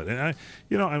handle it. And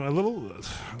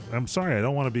I'm sorry. I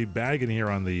don't want to be bagging here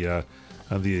on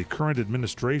the current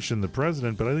administration, the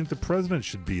president, but I think the president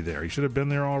should be there. He should have been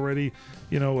there already,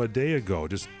 a day ago.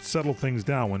 Just settle things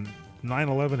down. When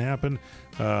 9/11 happened,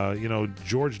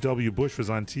 George W. Bush was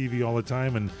on TV all the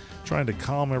time and trying to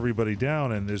calm everybody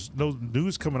down, and there's no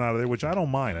news coming out of there, which I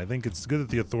don't mind. I think it's good that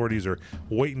the authorities are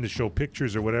waiting to show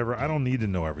pictures or whatever. I don't need to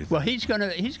know everything. Well, he's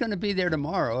gonna be there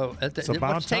tomorrow. It's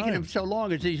about what's taking him so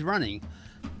long is he's running.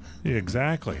 Yeah,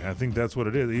 exactly. I think that's what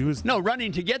it is. He was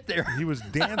running to get there. He was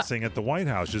dancing at the White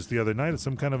House just the other night at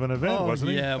some kind of an event,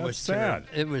 wasn't he? Yeah, That's it was sad.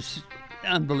 It was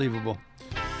unbelievable.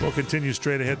 We'll continue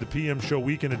straight ahead, the PM Show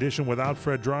Weekend Edition without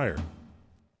Fred Dreyer.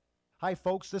 Hi,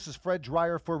 folks. This is Fred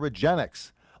Dreyer for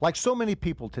Regenix. Like so many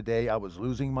people today, I was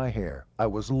losing my hair. I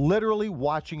was literally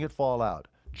watching it fall out,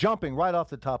 jumping right off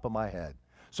the top of my head.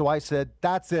 So I said,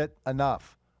 that's it,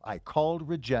 enough. I called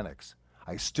Regenix.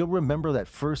 I still remember that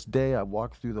first day I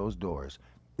walked through those doors.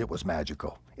 It was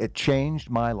magical. It changed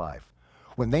my life.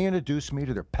 When they introduced me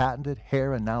to their patented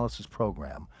hair analysis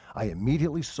program, I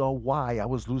immediately saw why I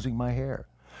was losing my hair.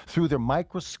 Through their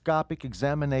microscopic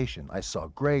examination, I saw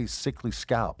gray, sickly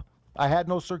scalp. I had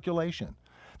no circulation.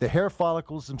 The hair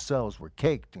follicles themselves were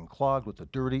caked and clogged with a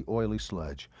dirty, oily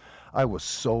sludge. I was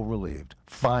so relieved.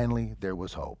 Finally, there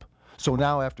was hope. So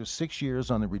now, after 6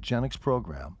 years on the Regenix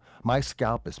program, my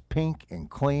scalp is pink and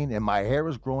clean, and my hair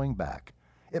is growing back.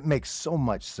 It makes so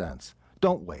much sense.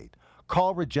 Don't wait.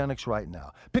 Call Regenix right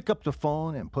now. Pick up the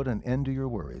phone and put an end to your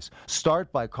worries.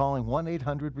 Start by calling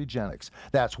 1-800-REGENIX.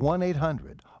 That's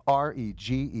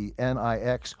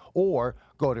 1-800-REGENIX, or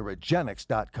go to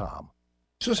regenix.com.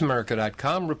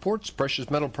 SwissAmerica.com reports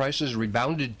precious metal prices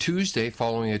rebounded Tuesday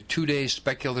following a two-day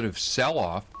speculative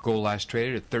sell-off. Gold last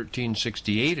traded at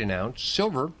 $13.68 an ounce,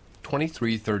 silver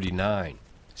 $23.39.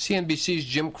 CNBC's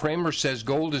Jim Cramer says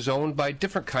gold is owned by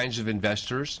different kinds of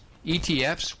investors.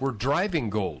 ETFs were driving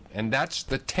gold, and that's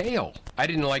the tail. I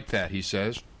didn't like that, he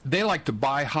says. They like to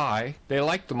buy high. They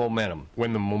like the momentum.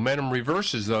 When the momentum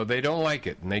reverses, though, they don't like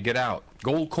it, and they get out.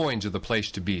 Gold coins are the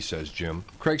place to be, says Jim.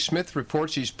 Craig Smith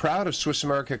reports he's proud of Swiss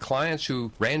America clients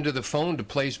who ran to the phone to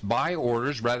place buy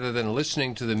orders rather than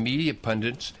listening to the media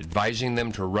pundits advising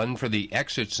them to run for the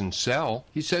exits and sell.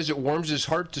 He says it warms his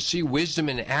heart to see wisdom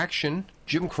in action.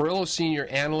 Jim Carrillo, senior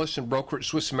analyst and broker at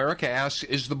Swiss America, asks,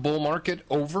 is the bull market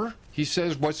over? He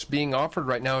says what's being offered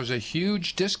right now is a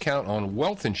huge discount on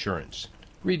wealth insurance.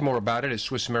 Read more about it at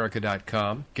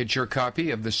SwissAmerica.com. Get your copy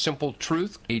of The Simple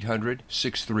Truth,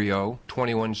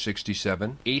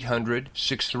 800-630-2167,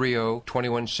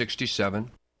 800-630-2167.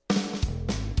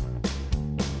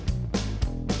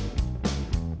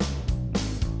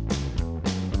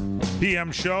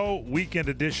 PM Show, Weekend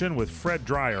Edition with Fred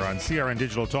Dreyer on CRN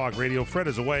Digital Talk Radio. Fred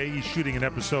is away. He's shooting an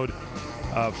episode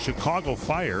of Chicago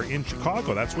Fire in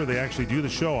Chicago. That's where they actually do the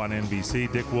show on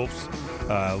NBC, Dick Wolf's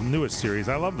newest series.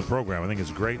 I love the program. I think it's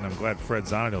great, and I'm glad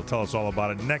Fred's on it. He'll tell us all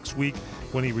about it next week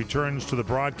when he returns to the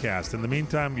broadcast. In the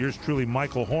meantime, yours truly,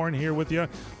 Michael Horn, here with you,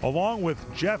 along with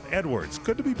Geoff Edwards.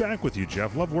 Good to be back with you,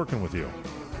 Geoff. Love working with you.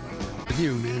 With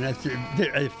you, man. If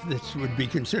this would be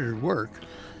considered work.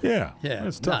 Yeah,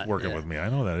 it's tough working with me. I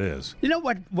know that is. You know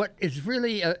what is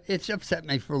really, it's upset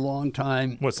me for a long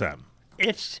time. What's that?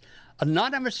 It's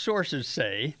anonymous sources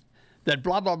say that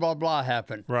blah, blah, blah, blah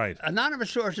happened. Right. Anonymous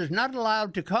sources not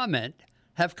allowed to comment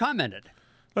have commented.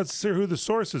 Let's see who the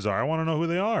sources are. I want to know who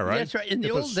they are, right? That's right. In the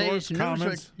old days, you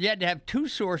had to have two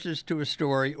sources to a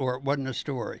story or it wasn't a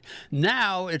story.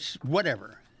 Now it's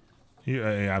whatever. You're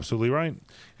absolutely right.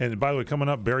 And by the way, coming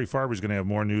up, Barry Farber's going to have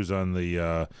more news on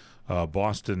the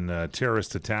Boston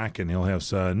terrorist attack, and he'll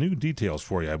have new details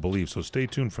for you, I believe. So stay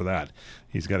tuned for that.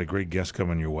 He's got a great guest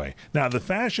coming your way. Now, the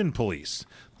Fashion Police.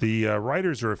 The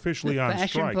writers are officially on strike.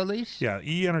 Fashion Police? Yeah,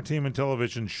 E! Entertainment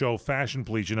Television show Fashion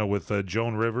Police, with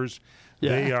Joan Rivers.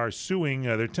 Yeah. They are suing.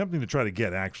 They're attempting to try to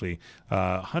get, actually,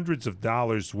 hundreds of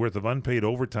dollars worth of unpaid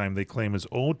overtime they claim is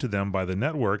owed to them by the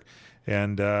network,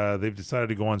 and they've decided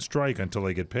to go on strike until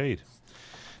they get paid.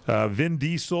 Vin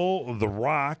Diesel, The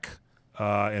Rock,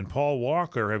 and Paul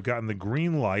Walker have gotten the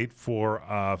green light for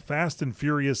Fast and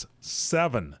Furious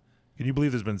 7. Can you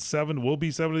believe there's been 7? Will be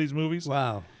 7 of these movies?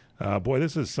 Wow. Boy,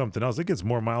 this is something else. It gets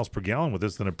more miles per gallon with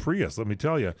this than a Prius, let me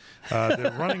tell you.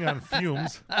 They're running on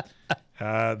fumes.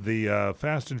 The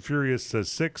Fast and Furious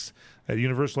 6 at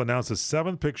Universal announced a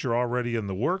 7th picture already in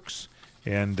the works,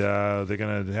 and they're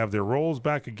going to have their roles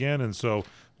back again, and so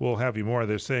we'll have you more.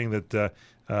 They're saying that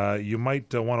you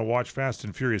might want to watch Fast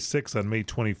and Furious 6 on May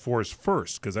 24th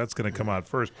first, because that's going to come out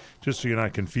first, just so you're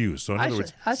not confused. So in other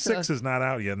words, 6 is not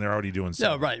out yet, and they're already doing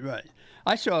 7. No, right.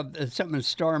 I saw something in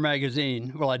Star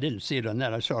Magazine. Well, I didn't see it on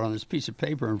that. I saw it on this piece of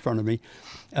paper in front of me.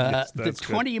 Yes, the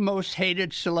 20 most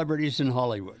hated celebrities in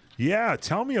Hollywood. Yeah,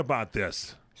 tell me about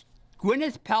this.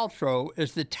 Gwyneth Paltrow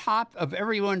is the top of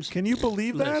everyone's Can you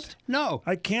believe list. that? No.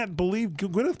 I can't believe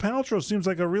Gwyneth Paltrow seems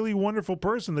like a really wonderful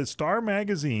person. The Star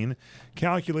Magazine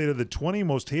calculated the 20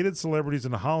 most hated celebrities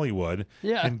in Hollywood.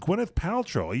 Yeah. And Gwyneth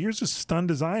Paltrow, you're as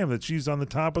stunned as I am that she's on the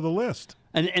top of the list.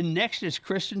 And next is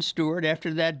Kristen Stewart.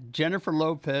 After that, Jennifer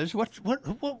Lopez. How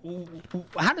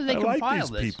do they compile like these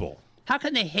this? people. How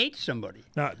can they hate somebody?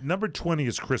 Now, number 20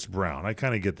 is Chris Brown. I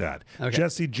kind of get that. Okay.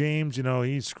 Jesse James,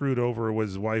 he screwed over with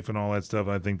his wife and all that stuff.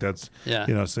 I think that's,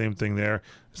 same thing there.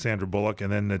 Sandra Bullock.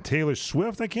 And then Taylor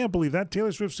Swift. I can't believe that.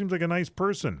 Taylor Swift seems like a nice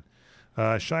person.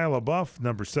 Shia LaBeouf,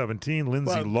 number 17.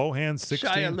 Lindsay Lohan, 16.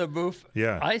 Shia LaBeouf.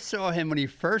 Yeah. I saw him when he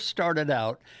first started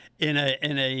out in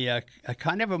a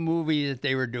kind of a movie that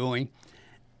they were doing.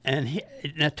 And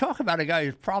now talk about a guy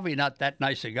who's probably not that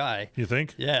nice a guy. You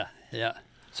think? Yeah.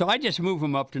 So I just move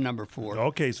him up to number 4.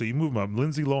 Okay, so you move him up.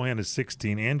 Lindsay Lohan is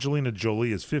 16. Angelina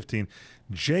Jolie is 15.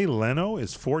 Jay Leno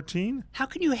is 14. How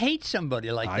can you hate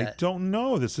somebody like that? I don't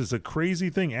know. This is a crazy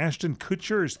thing. Ashton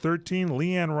Kutcher is 13.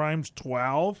 Leanne Rimes,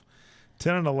 12.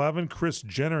 10 and 11, Kris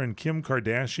Jenner and Kim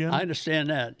Kardashian. I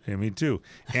understand that. Yeah, me too.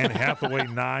 Anne Hathaway,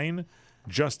 9.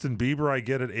 Justin Bieber, I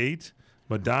get at 8.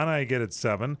 Madonna, I get at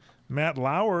 7. Matt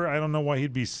Lauer, I don't know why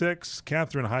he'd be 6.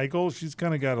 Katherine Heigl, she's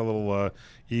kind of got a little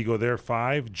ego there,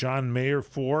 5. John Mayer,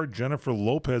 4. Jennifer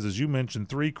Lopez, as you mentioned,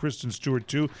 3. Kristen Stewart,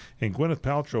 2. And Gwyneth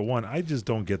Paltrow, 1. I just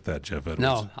don't get that, Geoff Edwards.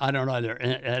 No, I don't either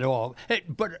at all. Hey,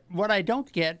 but what I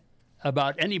don't get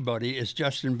about anybody is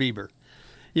Justin Bieber.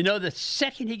 You know, the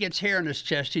second he gets hair on his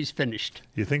chest, he's finished.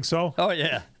 You think so? Oh,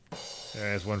 yeah.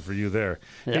 There's one for you there.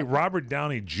 Yeah. Hey, Robert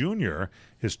Downey Jr.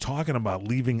 is talking about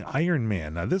leaving Iron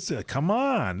Man. Now, this, come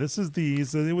on. This is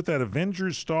he's with that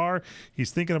Avengers star.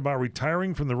 He's thinking about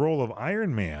retiring from the role of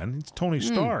Iron Man. It's Tony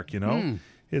Stark, you know.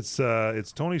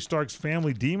 It's Tony Stark's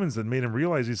family demons that made him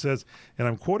realize, he says, and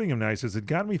I'm quoting him now, he says, it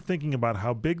got me thinking about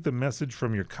how big the message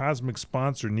from your cosmic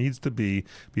sponsor needs to be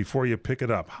before you pick it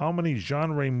up. How many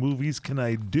genre movies can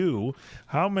I do?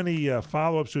 How many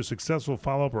follow-ups to a successful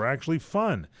follow-up are actually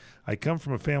fun? I come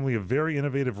from a family of very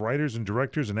innovative writers and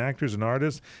directors and actors and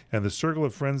artists, and the circle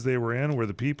of friends they were in were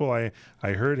the people I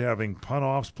heard having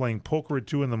pun-offs, playing poker at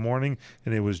 2 in the morning,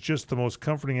 and it was just the most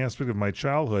comforting aspect of my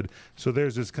childhood. So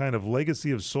there's this kind of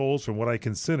legacy of souls from what I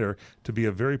consider to be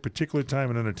a very particular time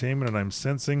in entertainment, and I'm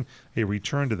sensing a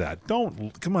return to that.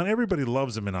 Come on, everybody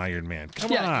loves him in Iron Man.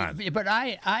 Come on. But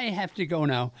I have to go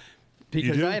now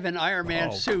because I have an Iron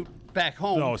Man suit back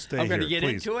home. No, stay here. I'm going to get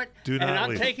please. into it, Do not and I'm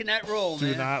leave. taking that role, Do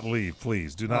man. not leave,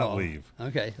 please. Do not leave.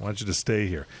 Okay. I want you to stay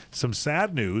here. Some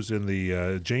sad news in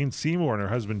the Jane Seymour and her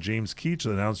husband James Keach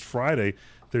announced Friday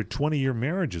their 20-year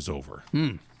marriage is over.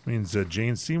 Means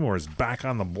Jane Seymour is back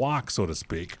on the block, so to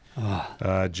speak.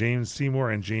 James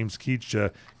Seymour and James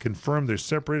Keach confirmed they're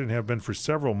separated and have been for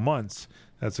several months.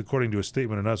 That's according to a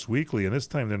statement in Us Weekly, and this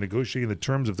time they're negotiating the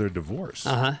terms of their divorce.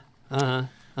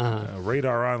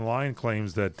 Radar Online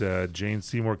claims that Jane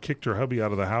Seymour kicked her hubby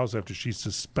out of the house after she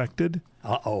suspected.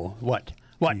 What?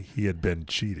 He had been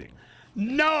cheating.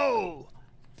 No!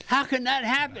 How can that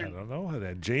happen? I don't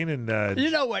know. Jane and...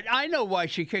 you know what? I know why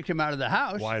she kicked him out of the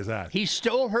house. Why is that? He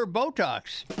stole her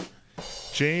Botox.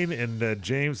 Jane and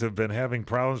James have been having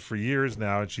problems for years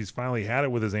now, and she's finally had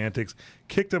it with his antics.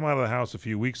 Kicked him out of the house a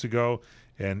few weeks ago,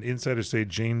 and insiders say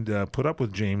Jane put up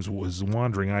with James'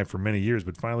 wandering eye for many years,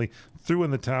 but finally threw in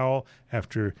the towel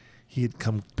after he had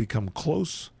become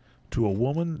close to a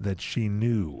woman that she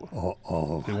knew.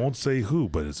 They won't say who,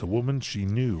 but it's a woman she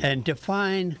knew. And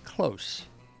define close.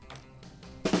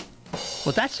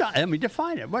 Well, that's not,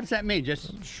 define it. What does that mean?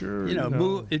 Just, sure,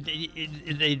 move.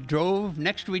 They drove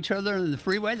next to each other on the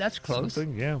freeway? That's close.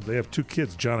 Something, yeah. They have 2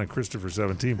 kids, John and Christopher,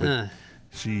 17, but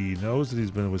she knows that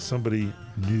he's been with somebody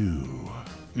new.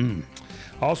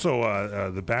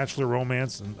 Also, the Bachelor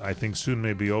romance, I think soon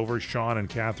may be over. Sean and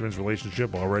Catherine's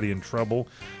relationship already in trouble.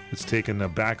 It's taken a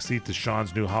backseat to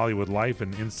Sean's new Hollywood life,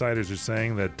 and insiders are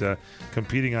saying that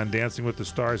competing on Dancing with the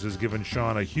Stars has given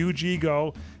Sean a huge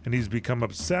ego, and he's become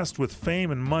obsessed with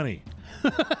fame and money.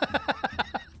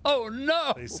 Oh,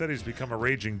 no! They said he's become a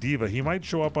raging diva. He might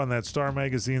show up on that Star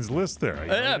Magazine's list there.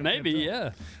 Yeah, maybe,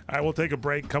 yeah. All right, we'll take a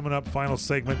break. Coming up, final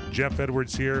segment. Geoff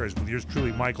Edwards here, as with yours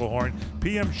truly, Michael Horn.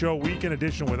 PM Show Weekend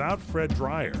Edition without Fred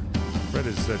Dreyer. Fred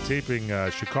is taping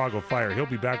Chicago Fire. He'll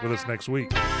be back with us next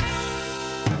week.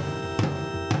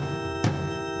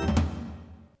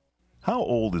 How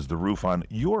old is the roof on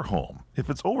your home? If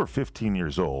it's over 15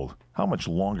 years old, how much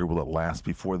longer will it last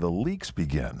before the leaks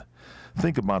begin?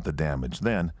 Think about the damage,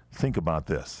 then think about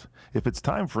this. If it's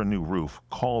time for a new roof,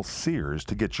 call Sears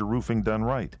to get your roofing done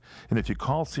right. And if you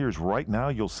call Sears right now,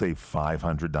 you'll save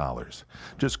 $500.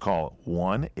 Just call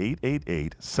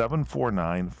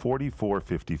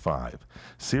 1-888-749-4455.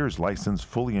 Sears licensed,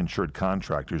 fully insured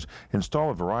contractors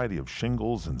install a variety of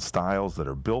shingles and styles that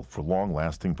are built for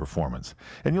long-lasting performance.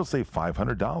 And you'll save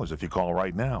 $500 if you call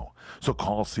right now. So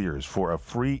call Sears for a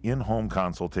free in-home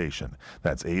consultation.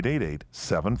 That's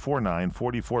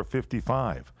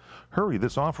 888-749-4455. Hurry,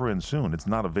 this offer ends soon. It's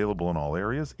not available in all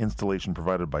areas. Installation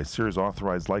provided by Sears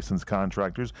authorized licensed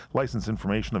contractors. License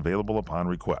information available upon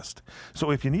request.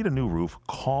 So if you need a new roof,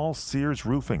 call Sears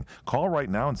Roofing. Call right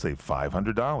now and save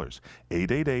 $500.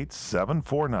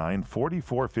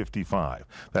 888-749-4455.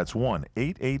 That's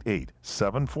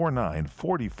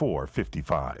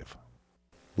 1-888-749-4455.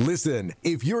 Listen,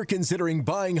 if you're considering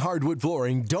buying hardwood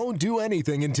flooring, don't do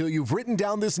anything until you've written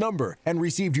down this number and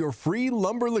received your free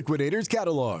Lumber Liquidators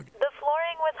catalog. The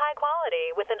flooring was high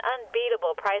quality with an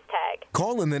unbeatable price tag.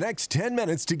 Call in the next 10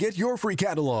 minutes to get your free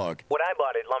catalog. What I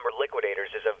bought at Lumber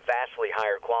Liquidators is a vastly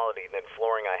higher quality than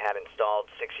flooring I had installed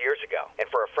 6 years ago, and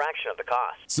for a fraction of the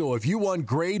cost. So if you want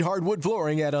great hardwood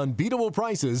flooring at unbeatable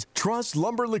prices, trust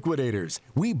Lumber Liquidators.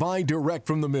 We buy direct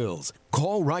from the mills.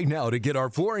 Call right now to get our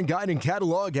flooring guide and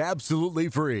catalog absolutely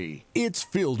free. It's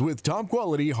filled with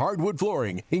top-quality hardwood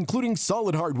flooring, including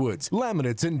solid hardwoods,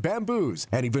 laminates, and bamboos,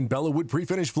 and even Bellawood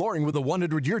pre-finished flooring with a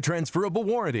 100-year transferable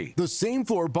warranty. The same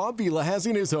floor Bob Vila has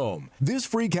in his home. This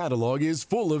free catalog is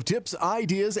full of tips,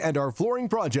 ideas, and our flooring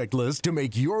project list to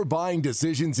make your buying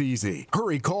decisions easy.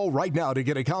 Hurry, call right now to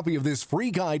get a copy of this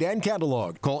free guide and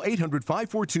catalog. Call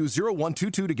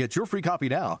 800-542-0122 to get your free copy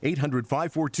now.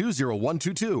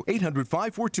 800-542-0122. 800-542-0122.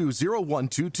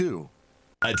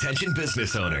 Attention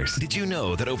business owners. Did you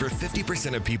know that over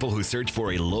 50% of people who search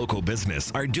for a local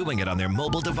business are doing it on their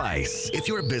mobile device? If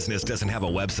your business doesn't have a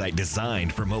website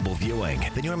designed for mobile viewing,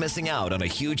 then you're missing out on a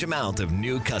huge amount of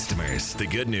new customers. The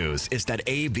good news is that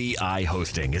ABI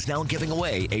Hosting is now giving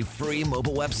away a free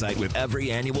mobile website with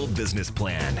every annual business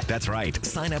plan. That's right.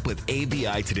 Sign up with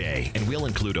ABI today, and we'll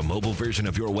include a mobile version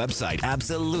of your website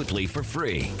absolutely for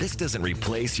free. This doesn't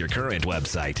replace your current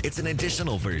website. It's an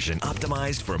additional version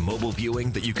optimized for mobile viewing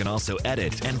that you can also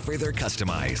edit and further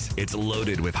customize. It's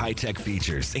loaded with high-tech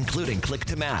features, including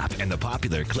click-to-map and the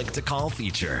popular click-to-call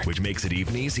feature, which makes it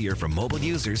even easier for mobile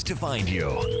users to find you.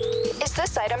 Is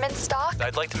this item in stock?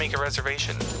 I'd like to make a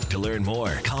reservation. To learn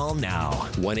more, call now.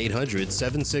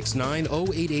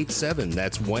 1-800-769-0887.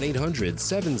 That's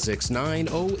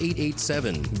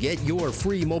 1-800-769-0887. Get your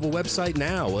free mobile website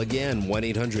now. Again,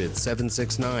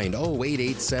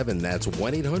 1-800-769-0887. That's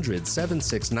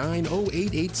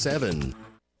 1-800-769-0887.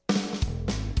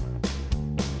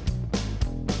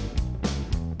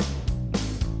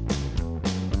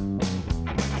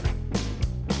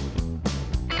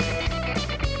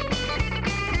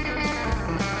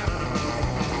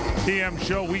 PM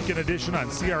Show Weekend Edition on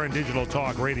CRN Digital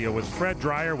Talk Radio with Fred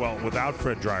Dreyer. Well, without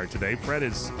Fred Dreyer today. Fred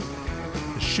is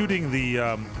shooting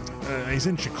the, he's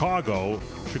in Chicago.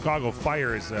 Chicago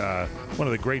Fire is one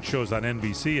of the great shows on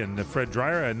NBC, and Fred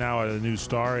Dreyer, now a new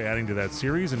star adding to that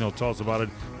series, and he'll tell us about it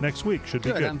next week. Should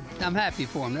be good. I'm happy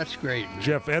for him. That's great.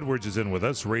 Geoff Edwards is in with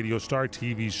us, radio star,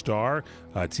 TV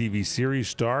series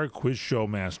star, quiz show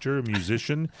master,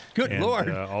 musician. Good and, Lord.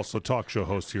 Also talk show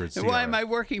host here at CRN. Why am I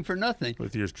working for nothing?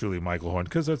 With yours truly, Michael Horn,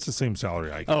 because that's the same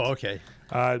salary I get. Oh, okay.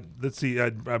 Let's see.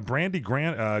 Brandy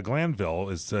Glanville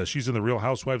is she's in the Real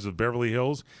Housewives of Beverly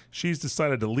Hills. She's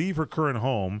decided to leave her current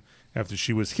home after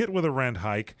she was hit with a rent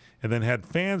hike and then had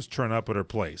fans turn up at her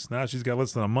place. Now she's got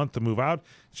less than a month to move out.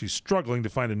 She's struggling to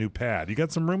find a new pad. You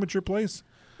got some room at your place?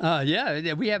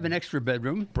 Yeah, we have an extra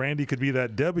bedroom. Brandy could be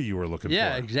that Debbie you were looking for.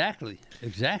 Yeah, exactly.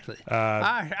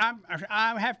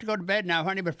 I have to go to bed now,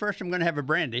 honey, but first I'm going to have a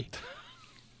brandy.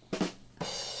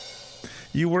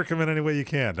 You work them in any way you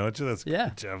can, don't you? That's yeah.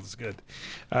 Good, Geoff. That's good.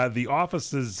 The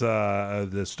Office's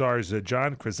the stars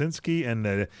John Krasinski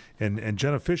and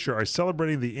Jenna Fisher are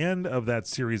celebrating the end of that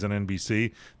series on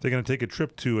NBC. They're going to take a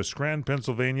trip to Scranton,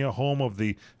 Pennsylvania, home of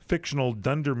the fictional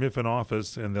Dunder Mifflin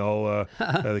office, and they'll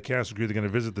the cast agree they're going to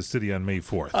visit the city on May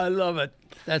 4th. I love it.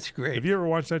 That's great. Have you ever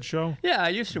watched that show? Yeah, I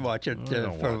used to watch it. I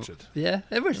don't watch it. Yeah,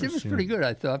 it was pretty good,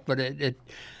 I thought, but it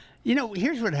you know,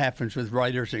 here's what happens with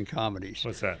writers in comedies.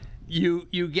 What's that? You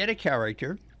get a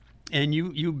character, and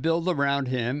you build around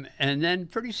him, and then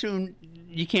pretty soon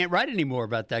you can't write anymore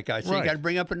about that guy. So you got to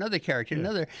bring up another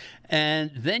character,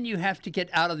 and then you have to get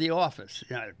out of the office.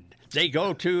 You know, they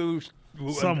go to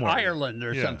Ireland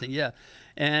or something,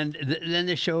 and then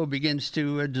the show begins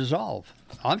to dissolve.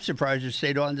 I'm surprised it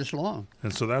stayed on this long.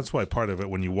 And so that's why part of it,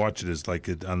 when you watch it, is like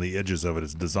on the edges of it,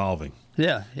 it's dissolving.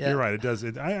 Yeah. You're right. It does.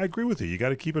 I agree with you. You got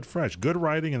to keep it fresh. Good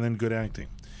writing and then good acting.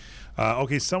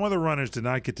 Okay, some of the runners did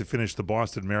not get to finish the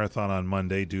Boston Marathon on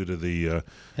Monday due to the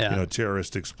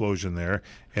terrorist explosion there.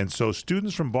 And so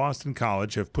students from Boston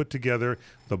College have put together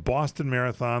the Boston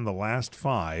Marathon, the last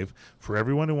 5, for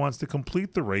everyone who wants to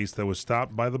complete the race that was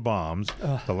stopped by the bombs.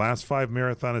 The last 5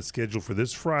 marathon is scheduled for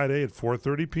this Friday at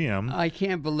 4:30 p.m. I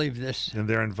can't believe this. And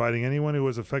they're inviting anyone who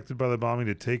was affected by the bombing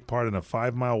to take part in a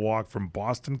 5-mile walk from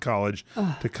Boston College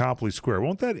to Copley Square.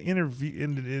 Won't that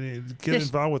get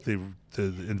involved with the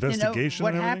investigation?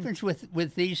 What and everything? happens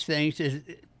with these things is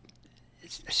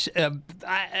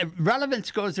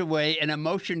relevance goes away and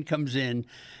emotion comes in,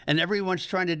 and everyone's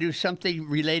trying to do something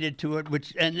related to it,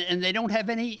 and they don't have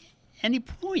any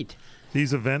point.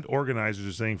 These event organizers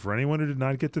are saying for anyone who did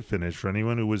not get to finish, for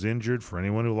anyone who was injured, for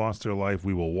anyone who lost their life,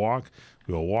 we will walk.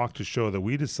 We will walk to show that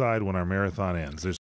we decide when our marathon ends. There's